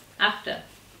 After.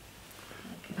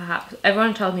 Perhaps.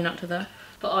 Everyone told me not to though.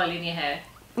 Put oil in your hair.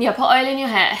 Yeah, put oil in your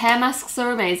hair. Hair masks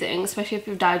are amazing, especially if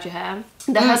you've dyed your hair.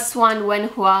 The Haswan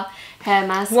Wenhua hair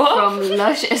mask What? from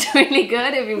Lush is really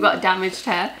good if you've got damaged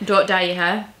hair. Don't dye your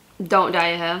hair. Don't dye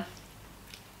your hair.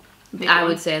 Big I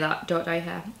one. would say that. Don't dye your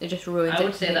hair. It just ruins it. I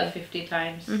would say that 50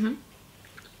 times. Just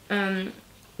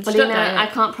don't dye Alina, I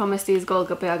it. can't promise these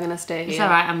Golgappa are gonna stay here. It's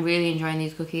alright, I'm really enjoying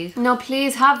these cookies. No,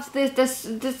 please have this.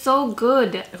 They're so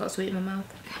good. I've got sweet in my mouth.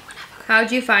 How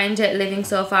do you find it living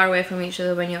so far away from each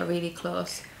other when you're really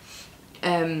close?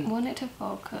 Want it to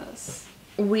focus.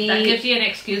 That gives you an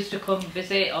excuse to come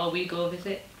visit, or we go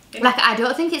visit. Like, I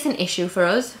don't think it's an issue for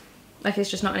us. Like,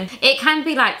 it's just not an issue. It can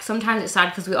be like, sometimes it's sad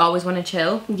because we always want to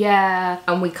chill Yeah.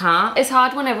 and we can't. It's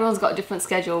hard when everyone's got a different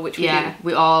schedule, which we Yeah, do.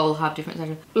 we all have different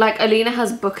schedules. Like, Alina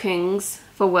has bookings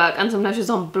for work, and sometimes she's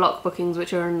on block bookings,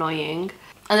 which are annoying.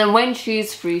 And then when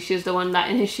she's free, she's the one that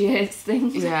initiates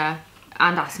things. Yeah,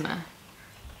 and Asma.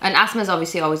 And Asma's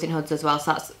obviously always in hoods as well,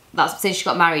 so that's since she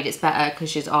got married, it's better because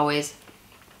she's always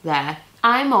there.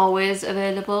 I'm always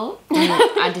available.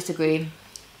 I disagree.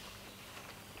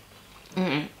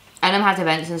 Adam has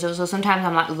events and stuff, so sometimes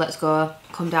I'm like, let's go,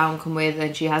 come down, come with,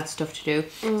 and she has stuff to do.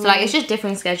 So like, it's just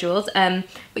different schedules. But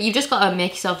you've just got to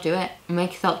make yourself do it,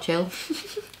 make yourself chill.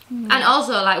 And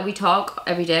also, like, we talk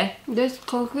every day. This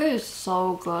cookie is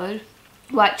so good.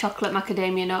 white chocolate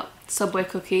macadamia nut Subway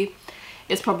cookie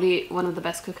is probably one of the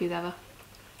best cookies ever.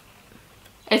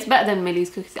 It's better than Millie's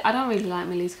cookies. I don't really like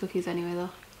Millie's cookies anyway though.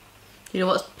 You know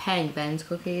what's paying Ben's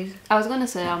cookies? I was gonna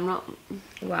say I'm not.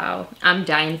 Wow, I'm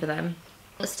dying for them.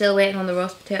 Still waiting on the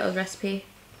roast potatoes recipe.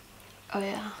 Oh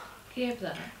yeah. Give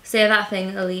that. Say that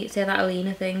thing, say that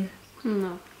Alina thing.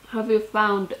 No. Have you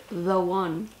found the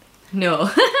one?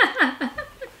 No.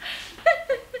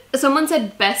 Someone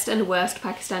said best and worst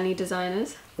Pakistani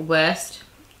designers. Worst.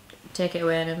 Take it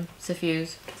away, Adam.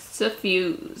 Suffuse.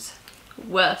 Suffuse.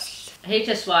 Worst.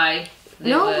 HSY. We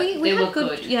had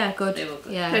good. Yeah, good. They were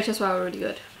good. Yeah. HSY were really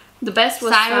good. The best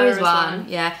was Sarah's Sarah's one.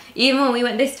 Yeah. Even when we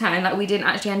went this time, like we didn't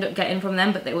actually end up getting from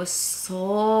them, but they were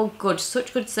so good.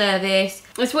 Such good service.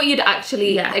 It's what you'd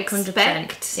actually Yeah, expect.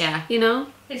 100%. Yeah. You know?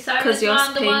 Is Cyrus you're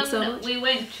one the paying one so much. we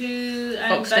went to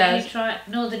and Upstairs. Becky tried?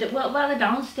 No, the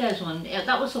downstairs one. Yeah,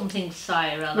 that was something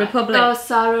Syra. Like. Republic. Oh,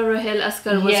 Sarah Rahil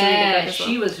Askar was really good as well.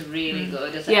 she was really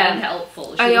good Yeah. and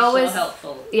helpful. She I was always- so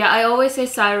helpful. Yeah, I always say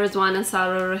Sarah's one and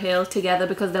Sarah Rahil together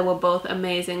because they were both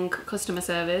amazing customer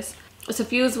service.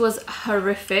 Suffuse was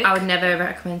horrific. I would never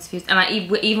recommend Suffuse. And like,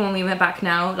 even when we went back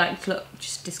now, like, look,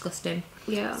 just disgusting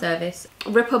Yeah. service.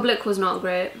 Republic was not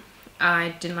great.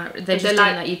 I didn't like. They just They, didn't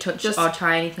like, let you touch just- or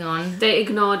try anything on. They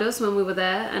ignored us when we were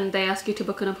there and they asked you to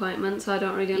book an appointment, so I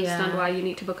don't really understand Yeah. why you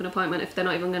need to book an appointment if they're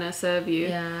not even going to serve you.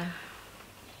 Yeah.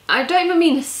 I don't even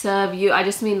mean serve you, I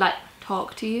just mean like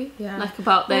talk to you. Yeah. Like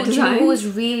about their Do you know design. who was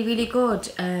really, really good?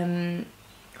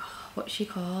 What's she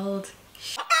called?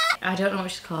 I don't know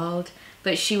what she's called,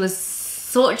 but she was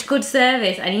such good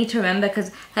service. I need to remember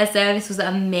because her service was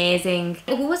amazing.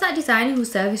 Who was that designer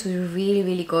whose service was really,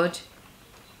 really good?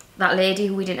 That lady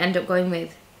who we didn't end up going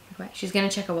with. Right, she's gonna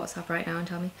check her WhatsApp right now and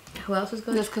tell me. Who else was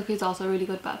good? This cookie's also really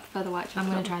good, but I prefer the white chocolate.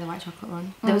 I'm gonna try the white chocolate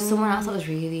one. There was someone else that was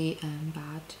really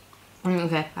bad.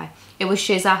 Okay, bye. It was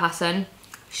Shiza Hassan.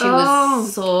 She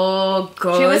was so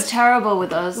good. She was terrible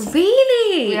with us.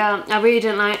 Really? Yeah, I really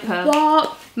didn't like her.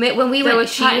 What? When we They were went,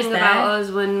 she was chatting there. about us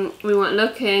when we weren't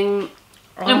looking.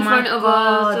 Oh in my front of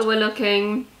God. us, they were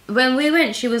looking. When we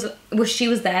went, she was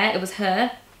there. It was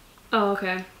her. Oh,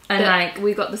 okay. And, Yeah, like-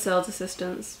 we got the sales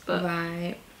assistants, but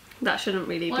Right. that shouldn't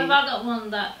really What be. about that one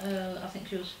that I think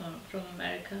she was from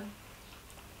America?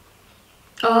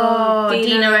 Oh,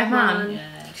 Dina Rahman. Rahman.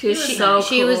 Yeah. She was She was so nice.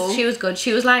 cool. She was good.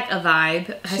 She was like a vibe.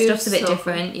 Her She stuff's was a bit so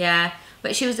different, yeah.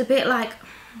 But she was a bit like,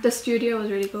 The studio was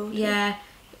really cool. yeah.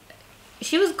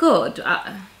 She was good.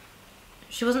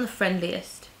 She wasn't the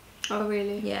friendliest. Oh,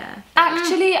 really? Yeah.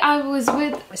 Actually, I was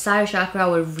with. Sarah Shakra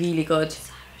were really good.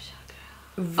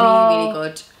 Really, Oh. really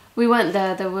good. We went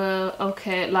there. They were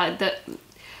okay. Like that.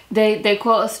 They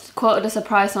quoted us a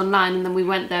price online, and then we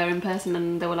went there in person,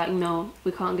 and they were like, "No,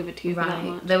 we can't give it to you for that Right.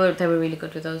 much." They were really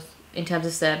good with us in terms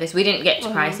of service. We didn't get to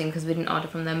pricing because we didn't order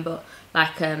from them, but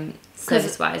like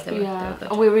service wise, they were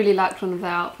good. we really liked one of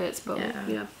their outfits, but Yeah.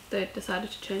 yeah, they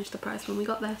decided to change the price when we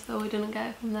got there, so we didn't get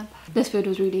it from them. This food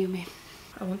was really yummy.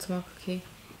 I want some more cookie.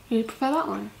 You prefer that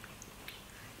one?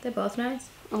 They're both nice.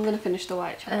 I'm gonna finish the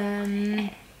white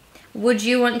chocolate. Would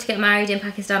you want to get married in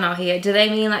Pakistan or here? Do they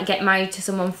mean like get married to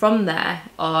someone from there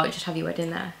or just have your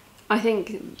wedding there? I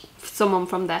think someone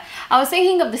from there. I was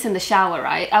thinking of this in the shower,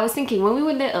 right? I was thinking when we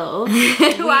were little,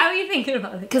 Why were you thinking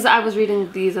about it? because I was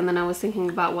reading these and then I was thinking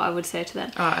about what I would say to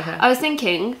them. Oh, okay. I was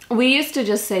thinking, we used to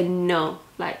just say no,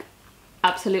 like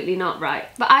absolutely not, right?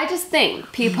 But I just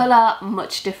think people are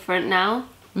much different now.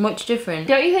 Much different.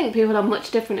 Don't you think people are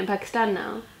much different in Pakistan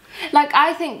now? Like,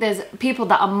 I think there's people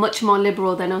that are much more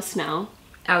liberal than us now.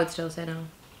 I would still say no.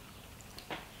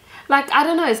 Like, I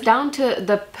don't know, it's down to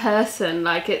the person.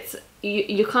 Like, it's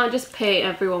you can't just paint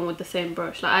everyone with the same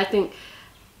brush. Like, I think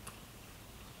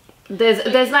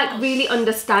there's like really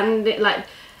understanding, like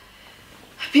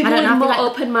people I don't with know, I more feel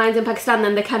like- open minds in Pakistan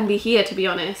than there can be here, to be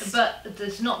honest. But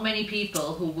there's not many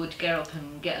people who would get up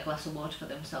and get a glass of water for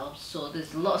themselves. So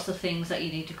there's lots of things that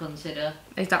you need to consider.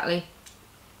 Exactly.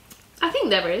 I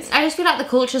think there is. I just feel like the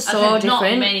culture's I so said different.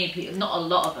 not many people, not a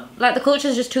lot of them. Like the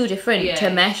culture's just too different Yeah, to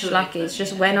mesh. too Like it's different,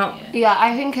 just yeah, we're not. yeah. Yeah,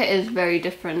 I think it is very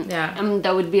different. Yeah. And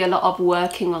there would be a lot of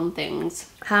working on things.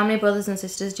 How many brothers and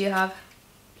sisters do you have?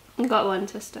 I've got one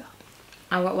sister.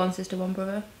 I've got one sister, one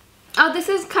brother. Oh, this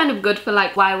is kind of good for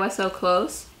like why we're so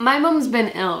close. My mum's been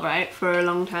ill, right, for a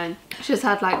long time. She's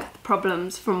had like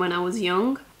problems from when I was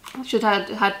young. She's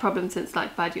had problems since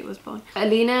like Bajit was born.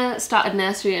 Alina started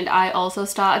nursery and I also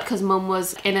started because mum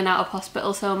was in and out of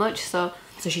hospital so much. So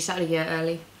So she started a year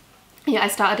early. yeah, I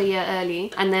started a year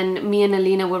early. And then me and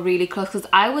Alina were really close because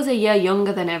I was a year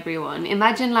younger than everyone.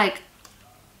 Imagine like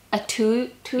a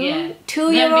Yeah.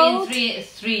 two-year-old. Them being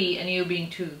three and you being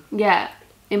 2. Yeah.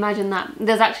 Imagine that.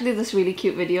 There's actually this really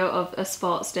cute video of a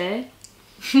sports day.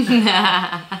 It's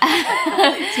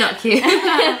not cute.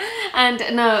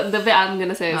 And no, the bit I'm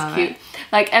gonna say is cute. Right.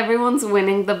 Like everyone's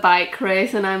winning the bike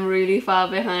race and I'm really far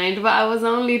behind, but I was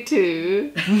only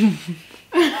 2.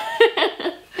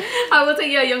 I was a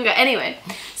year younger. Anyway,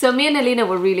 so me and Alina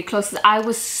were really close. I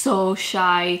was so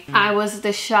shy. I was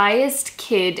the shyest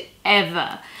kid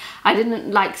ever. I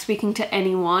didn't like speaking to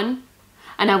anyone.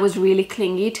 And I was really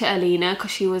clingy to Alina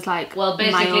because she was like, well, my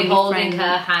basically only holding friend.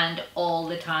 her hand all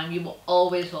the time. You were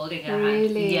always holding her hand.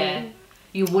 Really? Yeah.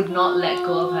 You would not let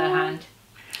go of her hand.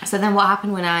 So then what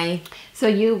happened when I... So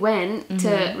you went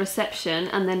to reception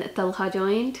and then Talha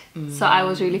joined. So I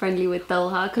was really friendly with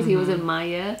Talha because he was in my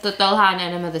year. So Talha and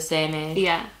Enam are the same age.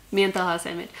 Yeah, me and Talha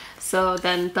same age. So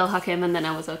then Talha came and then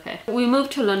I was okay. We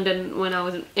moved to London when I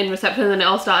was in reception and then it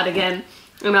all started again.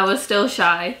 And I was still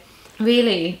shy.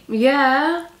 Really?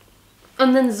 Yeah.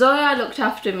 And then Zoya looked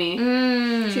after me.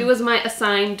 Mm. She was my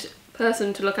assigned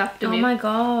person to look after me. Oh my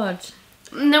god.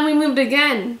 And then we moved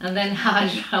again. And then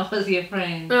Hajra was your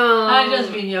friend. Oh. Hajra's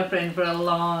been your friend for a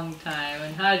long time,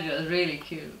 and Hajra was really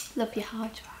cute. Love you,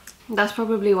 Hajra. That's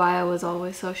probably why I was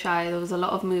always so shy. There was a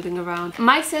lot of moving around.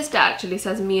 My sister actually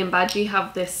says me and Badgie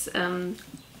have this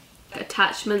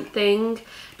attachment thing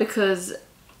because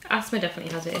Asma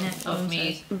definitely has it in it. Of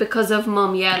me. because of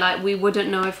mum. Yeah, like we wouldn't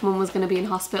know if mum was going to be in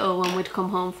hospital when we'd come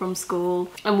home from school,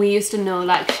 and we used to know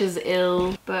like she's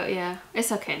ill, but yeah,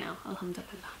 it's okay now, alhamdulillah.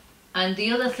 And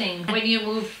the other thing, when you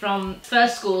moved from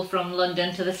first school from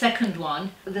London to the second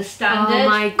one, the standard... Oh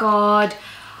my god.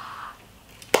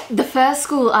 The first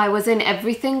school I was in,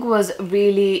 everything was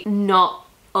really not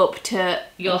up to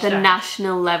Your the standard.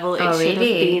 national level it Oh, should have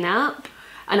really? been at.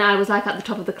 And I was like at the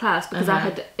top of the class because I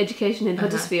had education in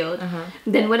Huddersfield.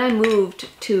 Then when I moved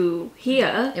to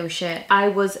here, It was shit. I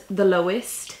was the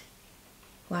lowest.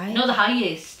 Why? No, the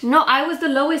highest. No, I was the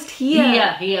lowest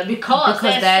here. Here, because Because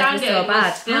their theirs was standard so bad.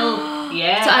 was still...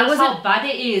 Yeah, So I that's how wasn't- bad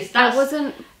it is. I That's,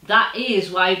 wasn't... that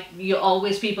is why you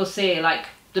always people say, like,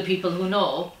 the people who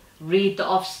know, read the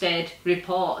Ofsted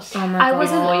reports Oh my I god.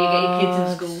 wasn't- before you get your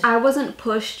kids in school. I wasn't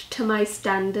pushed to my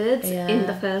standards in Yeah.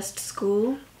 the first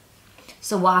school.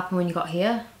 So what happened when you got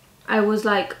here? I was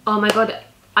like, oh my god,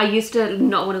 I used to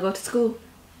not want to go to school.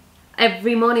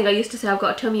 Every morning I used to say I've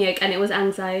got a tummy ache and it was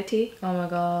anxiety. Oh my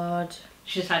god.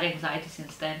 She's had anxiety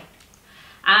since then.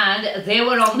 And they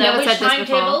were on their Never which said this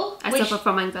timetable? before. I suffer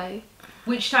from anxiety.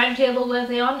 Which timetable were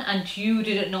they on? And you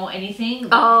didn't know anything?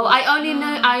 Oh,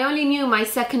 I only knew my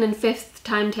 2nd and 5th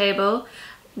timetable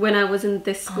when I was in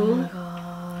this Oh school. my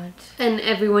god. And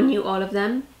everyone knew all of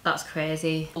them. That's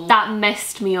crazy. That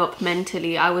messed me up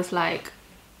mentally. I was like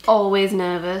always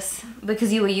nervous.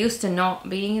 Because you were used to not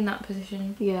being in that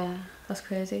position. Yeah. That's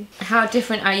crazy. How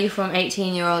different are you from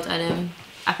 18-year-old Enam?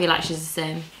 I feel like she's the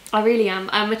same. I really am.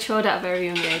 I matured at a very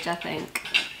young age, I think.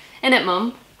 Innit,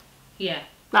 Mum? Yeah.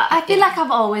 Like, I feel like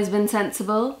I've always been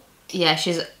sensible. Yeah,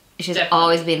 she's Definitely.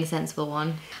 always been the sensible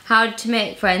one. How to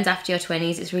make friends after your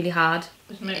 20s? It's really hard.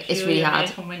 Just make It's sure really you hard.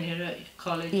 make them when you're at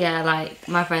college. Yeah, like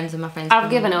my friends and my friends. I've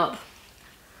from- given up.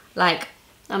 Like,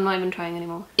 I'm not even trying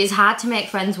anymore. it's hard to make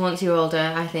friends once you're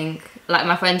older, I think. Like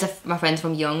my friends are my friends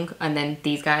from young, and then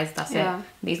these guys, that's Yeah. it.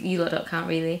 These you lot can't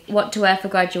really. What to wear for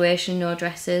graduation? No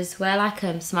dresses. Wear like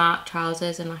smart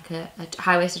trousers and like a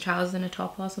high-waisted trousers and a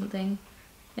top or something.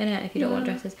 In it, if you don't want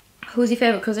dresses. Who's your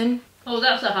favourite cousin? Oh,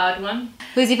 that's a hard one.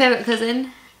 Who's your favourite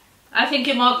cousin? I think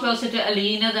you're more closer to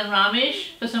Alina than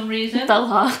Ramesh for some reason.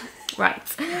 Talha. Right,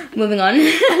 moving on.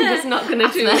 I'm just not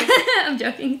gonna choose. I'm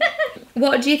joking.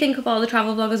 What do you think of all the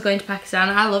travel vloggers going to Pakistan?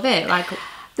 I love it. Like,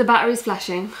 The battery's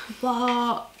flashing.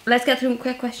 what? Let's get through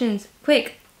quick questions.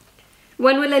 Quick.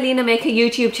 When will Alina make a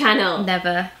YouTube channel?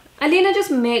 Never. Alina, just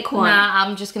make one. Nah,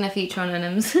 I'm just gonna feature on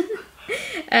Enams.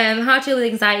 How to deal with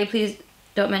anxiety? Please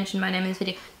don't mention my name in this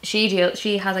video.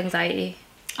 She has anxiety.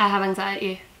 I have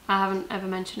anxiety. I haven't ever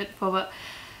mentioned it before, but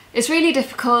it's really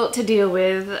difficult to deal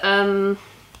with.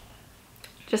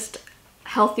 Just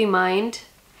healthy mind,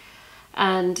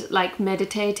 and like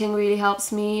meditating really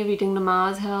helps me. Reading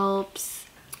namaz helps.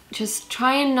 Just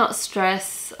try and not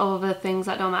stress over things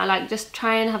that don't matter. Like, just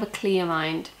try and have a clear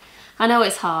mind. I know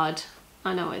it's hard.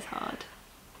 I know it's hard.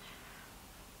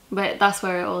 But that's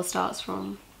where it all starts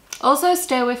from. Also,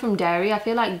 stay away from dairy. I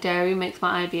feel like dairy makes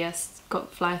my IBS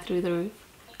fly through the roof.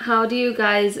 How do you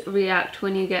guys react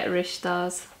when you get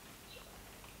rishtas?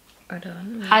 I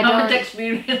don't. I haven't don't.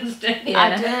 experienced it.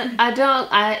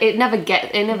 Yeah. It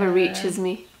never reaches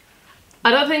me.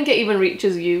 I don't think it even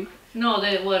reaches you. No,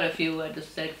 there were a few. I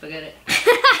just said forget it.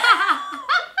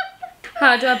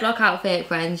 How do I block out fake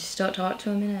friends? Just don't talk to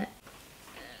them, innit?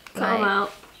 Cut 'em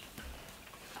out.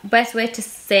 Best way to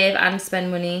save and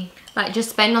spend money. Like, just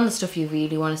spend on the stuff you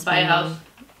really want to Buy a spend house.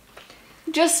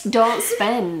 on. Just don't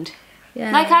spend.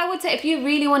 Yeah. Like I would say, if you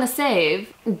really want to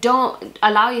save, don't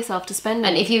allow yourself to spend.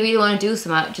 And if you really want to do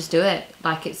something, just do it.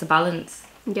 Like, it's a balance.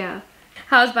 yeah.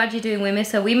 How's Badgie doing? We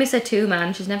miss her. We miss her too,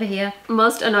 man. She's never here.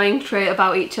 Most annoying trait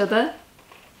about each other.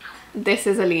 This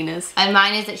is Alina's. And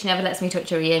mine is that she never lets me touch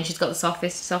her ear, and she's got the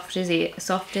softest ears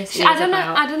I don't know.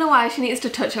 about. I don't know why she needs to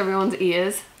touch everyone's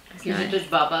ears. You should touch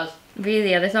Baba's.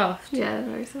 Really, are they soft? Yeah,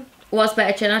 very so. What's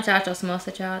better, chana chaat or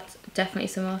samosa chaat? Definitely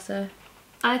samosa.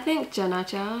 I think Jana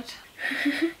Chart.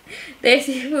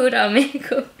 Desi food or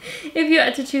makeup? If you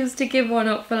had to choose to give one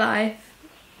up for life.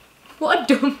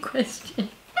 What a dumb question.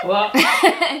 What?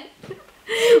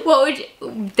 What would you...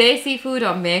 Desi food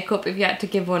or makeup if you had to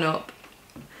give one up?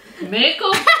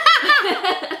 Makeup?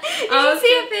 I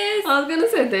see your face. I was gonna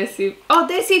say desi. Oh,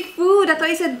 desi food. I thought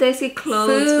you said desi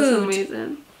clothes for some Food.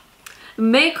 reason.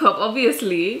 Makeup,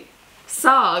 obviously.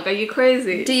 Sag, are you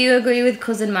crazy? Do you agree with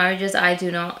cousin marriages? I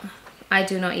do not. I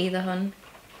do not either, hun.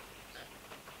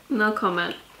 No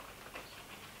comment.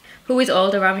 Who is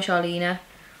older, Ramesh or Lena?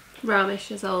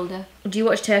 Ramesh is older. Do you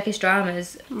watch Turkish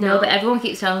dramas? No, but everyone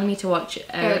keeps telling me to watch.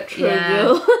 Yeah.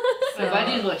 Trivial.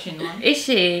 Everybody's watching one. Is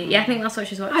she? Yeah, I think that's what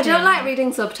she's watching. I don't like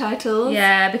reading subtitles.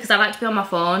 Yeah, because I like to be on my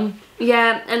phone.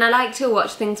 Yeah, and I like to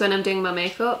watch things when I'm doing my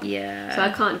makeup. Yeah. So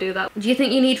I can't do that. Do you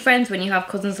think you need friends when you have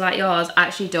cousins like yours? I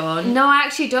actually don't. No, I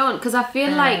actually don't, because I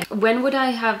feel like when would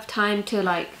I have time to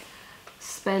like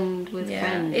spend with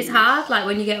friends? It's hard, like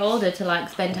when you get older, to like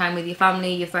spend time with your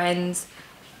family, your friends,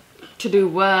 to do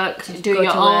work, to do go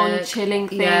your to own work. chilling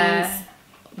things. Yeah.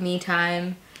 Me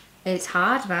time. It's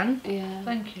hard, man. Yeah.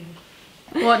 Thank you.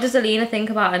 What does Alina think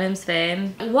about Anam's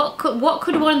fame? What could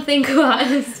one think about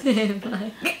Anam's fame?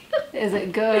 Like, Is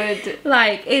it good?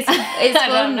 like it's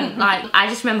fun. know. Like, I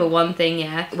just remember one thing,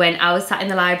 yeah. When I was sat in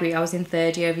the library, I was in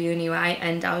 3rd year of uni, right?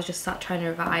 And I was just sat trying to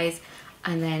revise,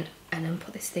 and then Anam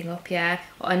put this thing up, yeah.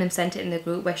 Or Anam sent it in the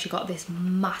group where she got this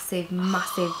massive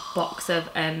box of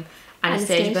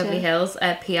Anastasia Beverly Hills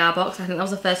PR box. I think that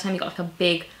was the first time you got like a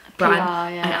big brand,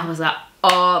 PR, yeah. and I was like,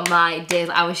 oh my days,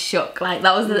 I was shook. Like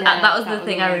that was the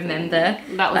thing I amazing. remember.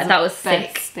 That was like, the that was best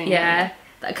sick. thing Yeah,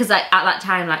 because like at that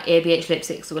time, like ABH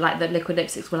lipsticks were like the liquid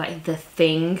lipsticks were like the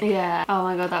thing. Yeah. Oh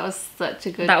my god, that was such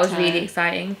a good That was time. really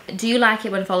exciting. Do you like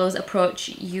it when followers approach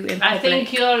you in public? I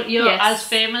think you're Yes. as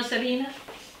famous, Alina.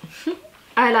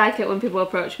 I like it when people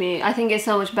approach me. I think it's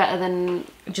so much better than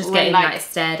just when, getting like, like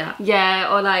stared at.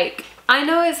 yeah, or like, I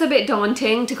know it's a bit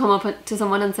daunting to come up to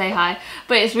someone and say hi,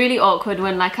 but it's really awkward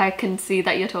when like I can see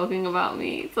that you're talking about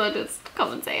me, so just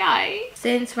come and say hi.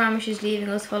 Since Ramesh is leaving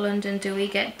us for London, do we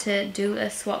get to do a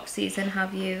swap season?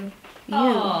 Have you?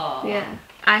 Aww. Yeah.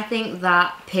 I think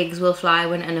that pigs will fly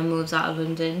when Anna moves out of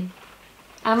London.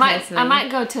 I might Personally.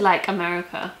 go to like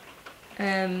America,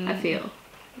 I feel.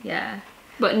 Yeah.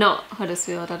 But not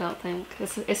Huddersfield, I don't think.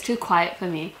 It's too quiet for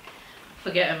me.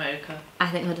 Forget America. I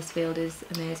think Huddersfield is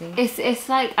amazing. It's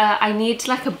like, I need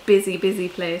like a busy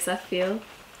place, I feel.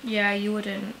 Yeah, you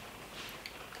wouldn't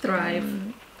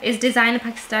Thrive. Is designer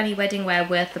Pakistani wedding wear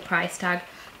worth the price tag?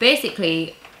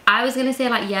 Basically, I was gonna say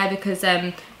like yeah, because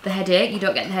the headache, you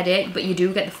don't get the headache, but you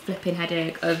do get the flipping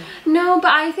headache of No,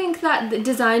 but I think that the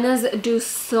designers do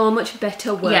so much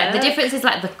better work. yeah. The difference is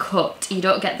like the cut. You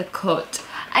don't get the cut.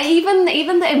 Even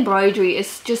the embroidery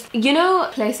is just, you know,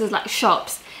 places like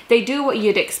shops, they do what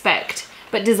you'd expect,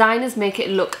 but designers make it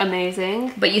look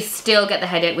amazing. But you still get the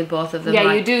headache with both of them. Yeah,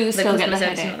 like, you do still get customer the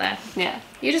service is headache. not there. Yeah.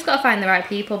 You just gotta find the right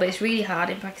people, but it's really hard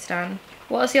in Pakistan.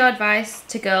 What's your advice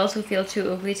to girls who feel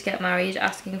too ugly to get married,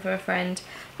 asking for a friend?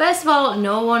 First of all,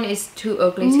 no one is too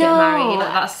ugly to get No. married.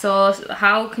 Like, that's so...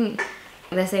 How can...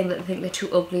 They're saying that they think they're too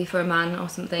ugly for a man or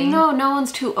something. No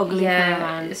one's too ugly for a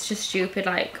man. It's just stupid.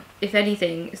 Like, if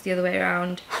anything, it's the other way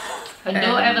around. And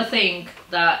don't ever think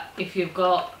that if you've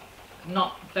got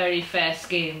not very fair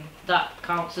skin, that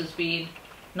counts as being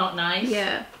not nice.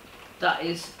 Yeah. That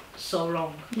is so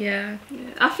wrong. Yeah.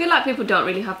 I feel like people don't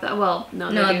really have that. Well, no,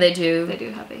 No, they do. They do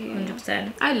have it here.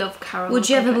 100%. I love Carol. Would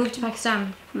you ever move to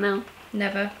Pakistan? No.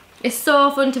 Never. It's so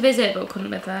fun to visit, but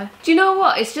couldn't live there. Do you know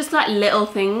what? It's just like little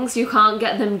things. You can't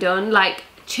get them done. Like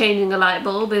changing a light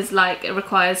bulb is like, it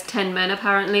requires 10 men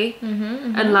apparently.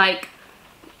 And like,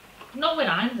 Not when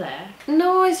I'm there.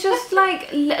 no, it's just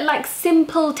like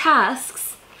simple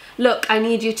tasks. Look, I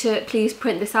need you to please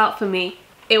print this out for me.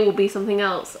 It will be something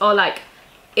else. Or like,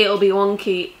 it'll be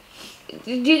wonky.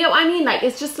 Do you get what I mean? Like,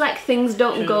 it's just like things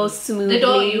don't True. go smoothly. They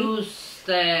don't use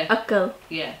their... Akal.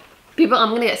 Yeah. People, I'm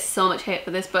gonna get so much hate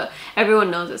for this, but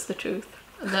everyone knows it's the truth.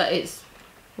 That it's...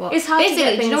 What? It's hard to Basically, get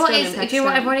do you things know what done is? in Do you know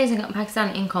what Pakistan. everyone is in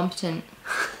Pakistan? Incompetent.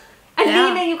 I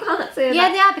Alina, you can't say Yeah,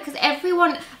 that. they are, because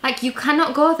everyone, like, you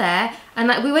cannot go there. And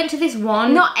like, we went to this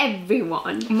one. Not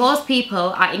everyone. Most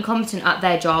people are incompetent at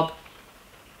their job.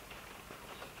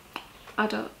 I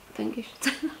don't think you should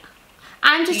say that.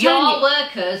 I'm just Your telling you.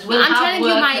 workers will I'm have telling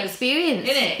workers, you my experience.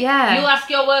 innit? Yeah. You ask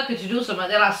your worker to do something,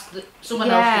 they'll ask someone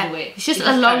else to do it. It's just It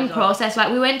a long carries on. process.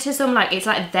 Like, we went to some, like, it's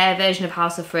like their version of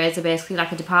House of Fraser, basically,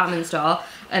 like a department store.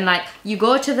 And like, you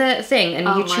go to the thing and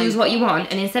you choose what you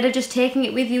want, and instead of just taking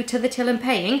it with you to the till and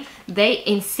paying, they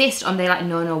insist on, they're like,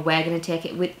 no, we're gonna take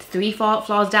it with 3-4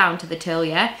 floors down to the till,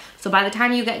 yeah? So by the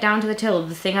time you get down to the till,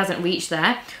 the thing hasn't reached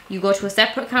there. You go to a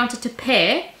separate counter to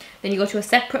pay, then you go to a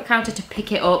separate counter to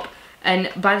pick it up.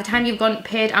 And by the time you've gone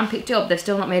paid and picked it up, they've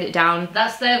still not made it down.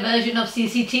 That's their version of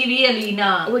CCTV,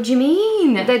 Alina. What do you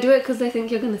mean? They do it because they think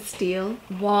you're gonna steal.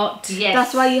 What? Yes.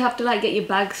 That's why you have to like get your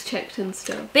bags checked and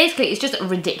stuff. Basically, it's just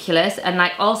ridiculous. And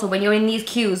like, also when you're in these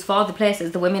queues for the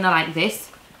places, the women are like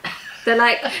this. They're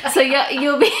like, so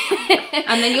you'll be,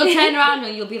 And then you'll turn around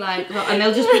and you'll be like, and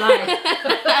they'll just be like,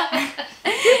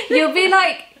 you'll be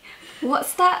like,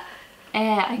 what's that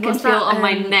air I can What's feel that, on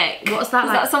my neck? what's that, Is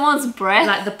like- that someone's breath?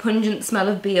 like the pungent smell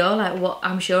of BO, like what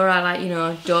I'm sure I like, you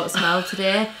know, don't smell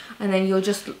today. And then you'll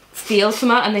just feel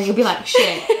something and then you'll be like,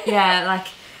 shit. Yeah, like,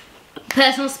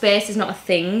 personal space is not a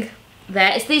thing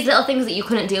there. It's these little things that you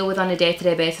couldn't deal with on a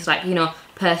day-to-day basis, like, you know,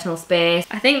 personal space.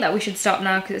 I think that we should stop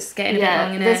now because it's getting a bit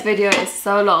long, this innit? video is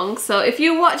so long. So if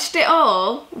you watched it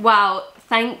all, wow,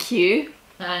 thank you.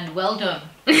 And well done.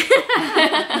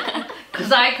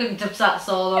 Because I couldn't have sat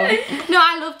so long. No,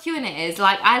 I love Q&As.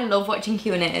 Like, I love watching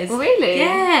Q&As. Really?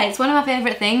 Yeah, it's one of my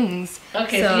favourite things.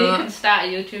 Okay, so you can start a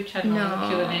YouTube channel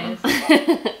No. with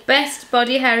Q&As. Best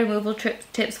body hair removal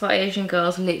tips for Asian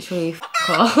girls, literally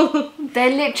all. There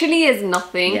literally is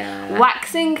nothing. Yeah.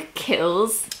 Waxing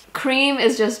kills. Cream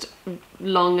is just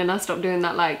long and I stopped doing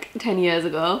that like 10 years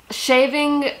ago.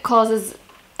 Shaving causes,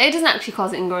 it doesn't actually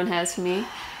cause ingrown hairs for me,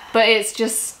 but it's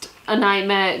just a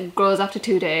nightmare. It grows after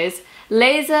 2 days.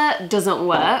 Laser doesn't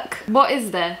work. What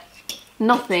is there?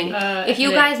 Nothing. If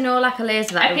you guys know like a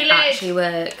laser that Epilate. actually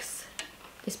works,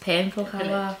 it's painful,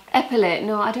 however. Epilate.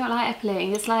 No, I don't like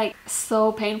epilating. It's like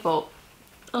so painful.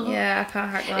 Yeah, I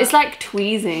can't hack that. It's like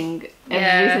tweezing every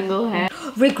Yeah. single hair.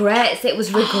 Regrets, it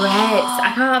was regrets.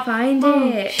 I can't find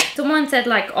it. Someone said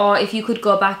like, oh, if you could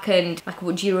go back and like,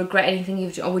 would you regret anything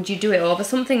you've done, or would you do it over,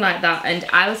 something like that. And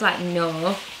I was like,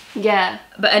 no. Yeah.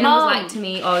 But Anna was Mom. like to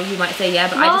me, oh, you might say yeah,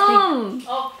 but I just think,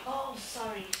 Mom! Oh,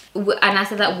 sorry. and I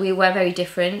said that we were very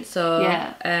different, so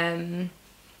Yeah.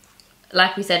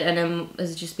 like we said, Anna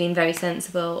has just been very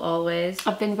sensible always.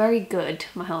 I've been very good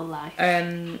my whole life.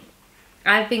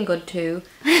 I've been good too,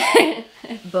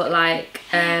 but like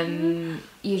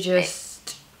you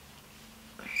just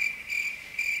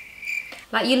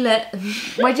like you learn.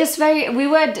 We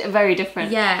were very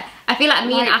different. Yeah, I feel like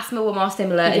me and Asma were more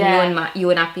similar, and Yeah. you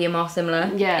and Appy are more similar.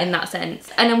 Yeah. In that sense.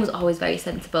 Anna was always very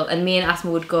sensible, and me and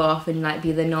Asma would go off and like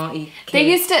be the naughty kid. They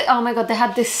used to, oh my god, they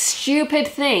had this stupid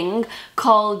thing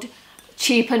called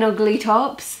cheap and ugly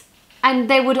tops. And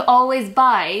they would always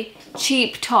buy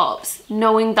cheap tops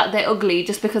knowing that they're ugly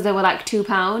just because they were like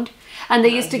 £2. And they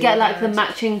used to get like the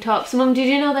matching tops. Mum, did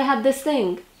you know they had this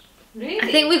thing? Really?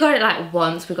 I think we got it like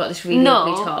once. We got this really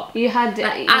ugly top. You had you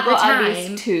At the got at time,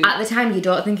 least two. at the time, you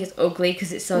don't think it's ugly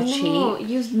because it's so No, cheap.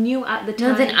 you knew at the time.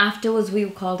 No, then afterwards we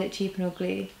called it cheap and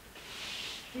ugly.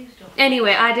 Please don't.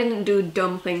 Anyway, I didn't do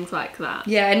dumb things like that.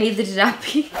 Yeah, neither did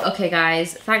Appy. Okay,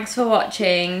 guys, thanks for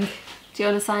watching. Do you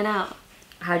want to sign out?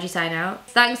 How do you sign out?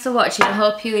 Thanks for watching. I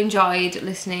hope you enjoyed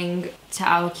listening to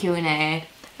our Q&A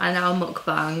and our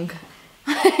mukbang.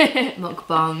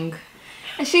 Mukbang.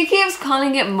 She keeps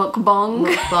calling it mukbang.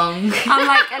 Mukbang. I'm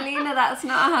like, Alina, that's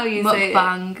not how you say it.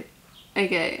 Mukbang.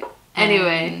 Okay.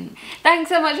 Anyway, thanks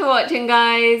so much for watching,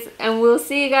 guys, and we'll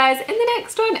see you guys in the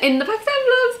next one in the Pakistan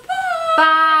vlogs. Bye.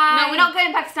 Bye. No, we're not going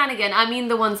to Pakistan again. I mean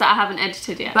the ones that I haven't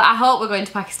edited yet. But I hope we're going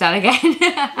to Pakistan again.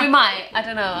 We might. I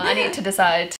don't know. I need to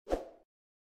decide.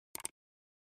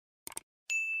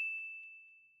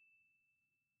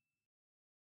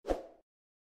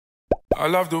 I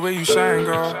love the way you shine,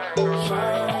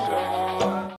 girl.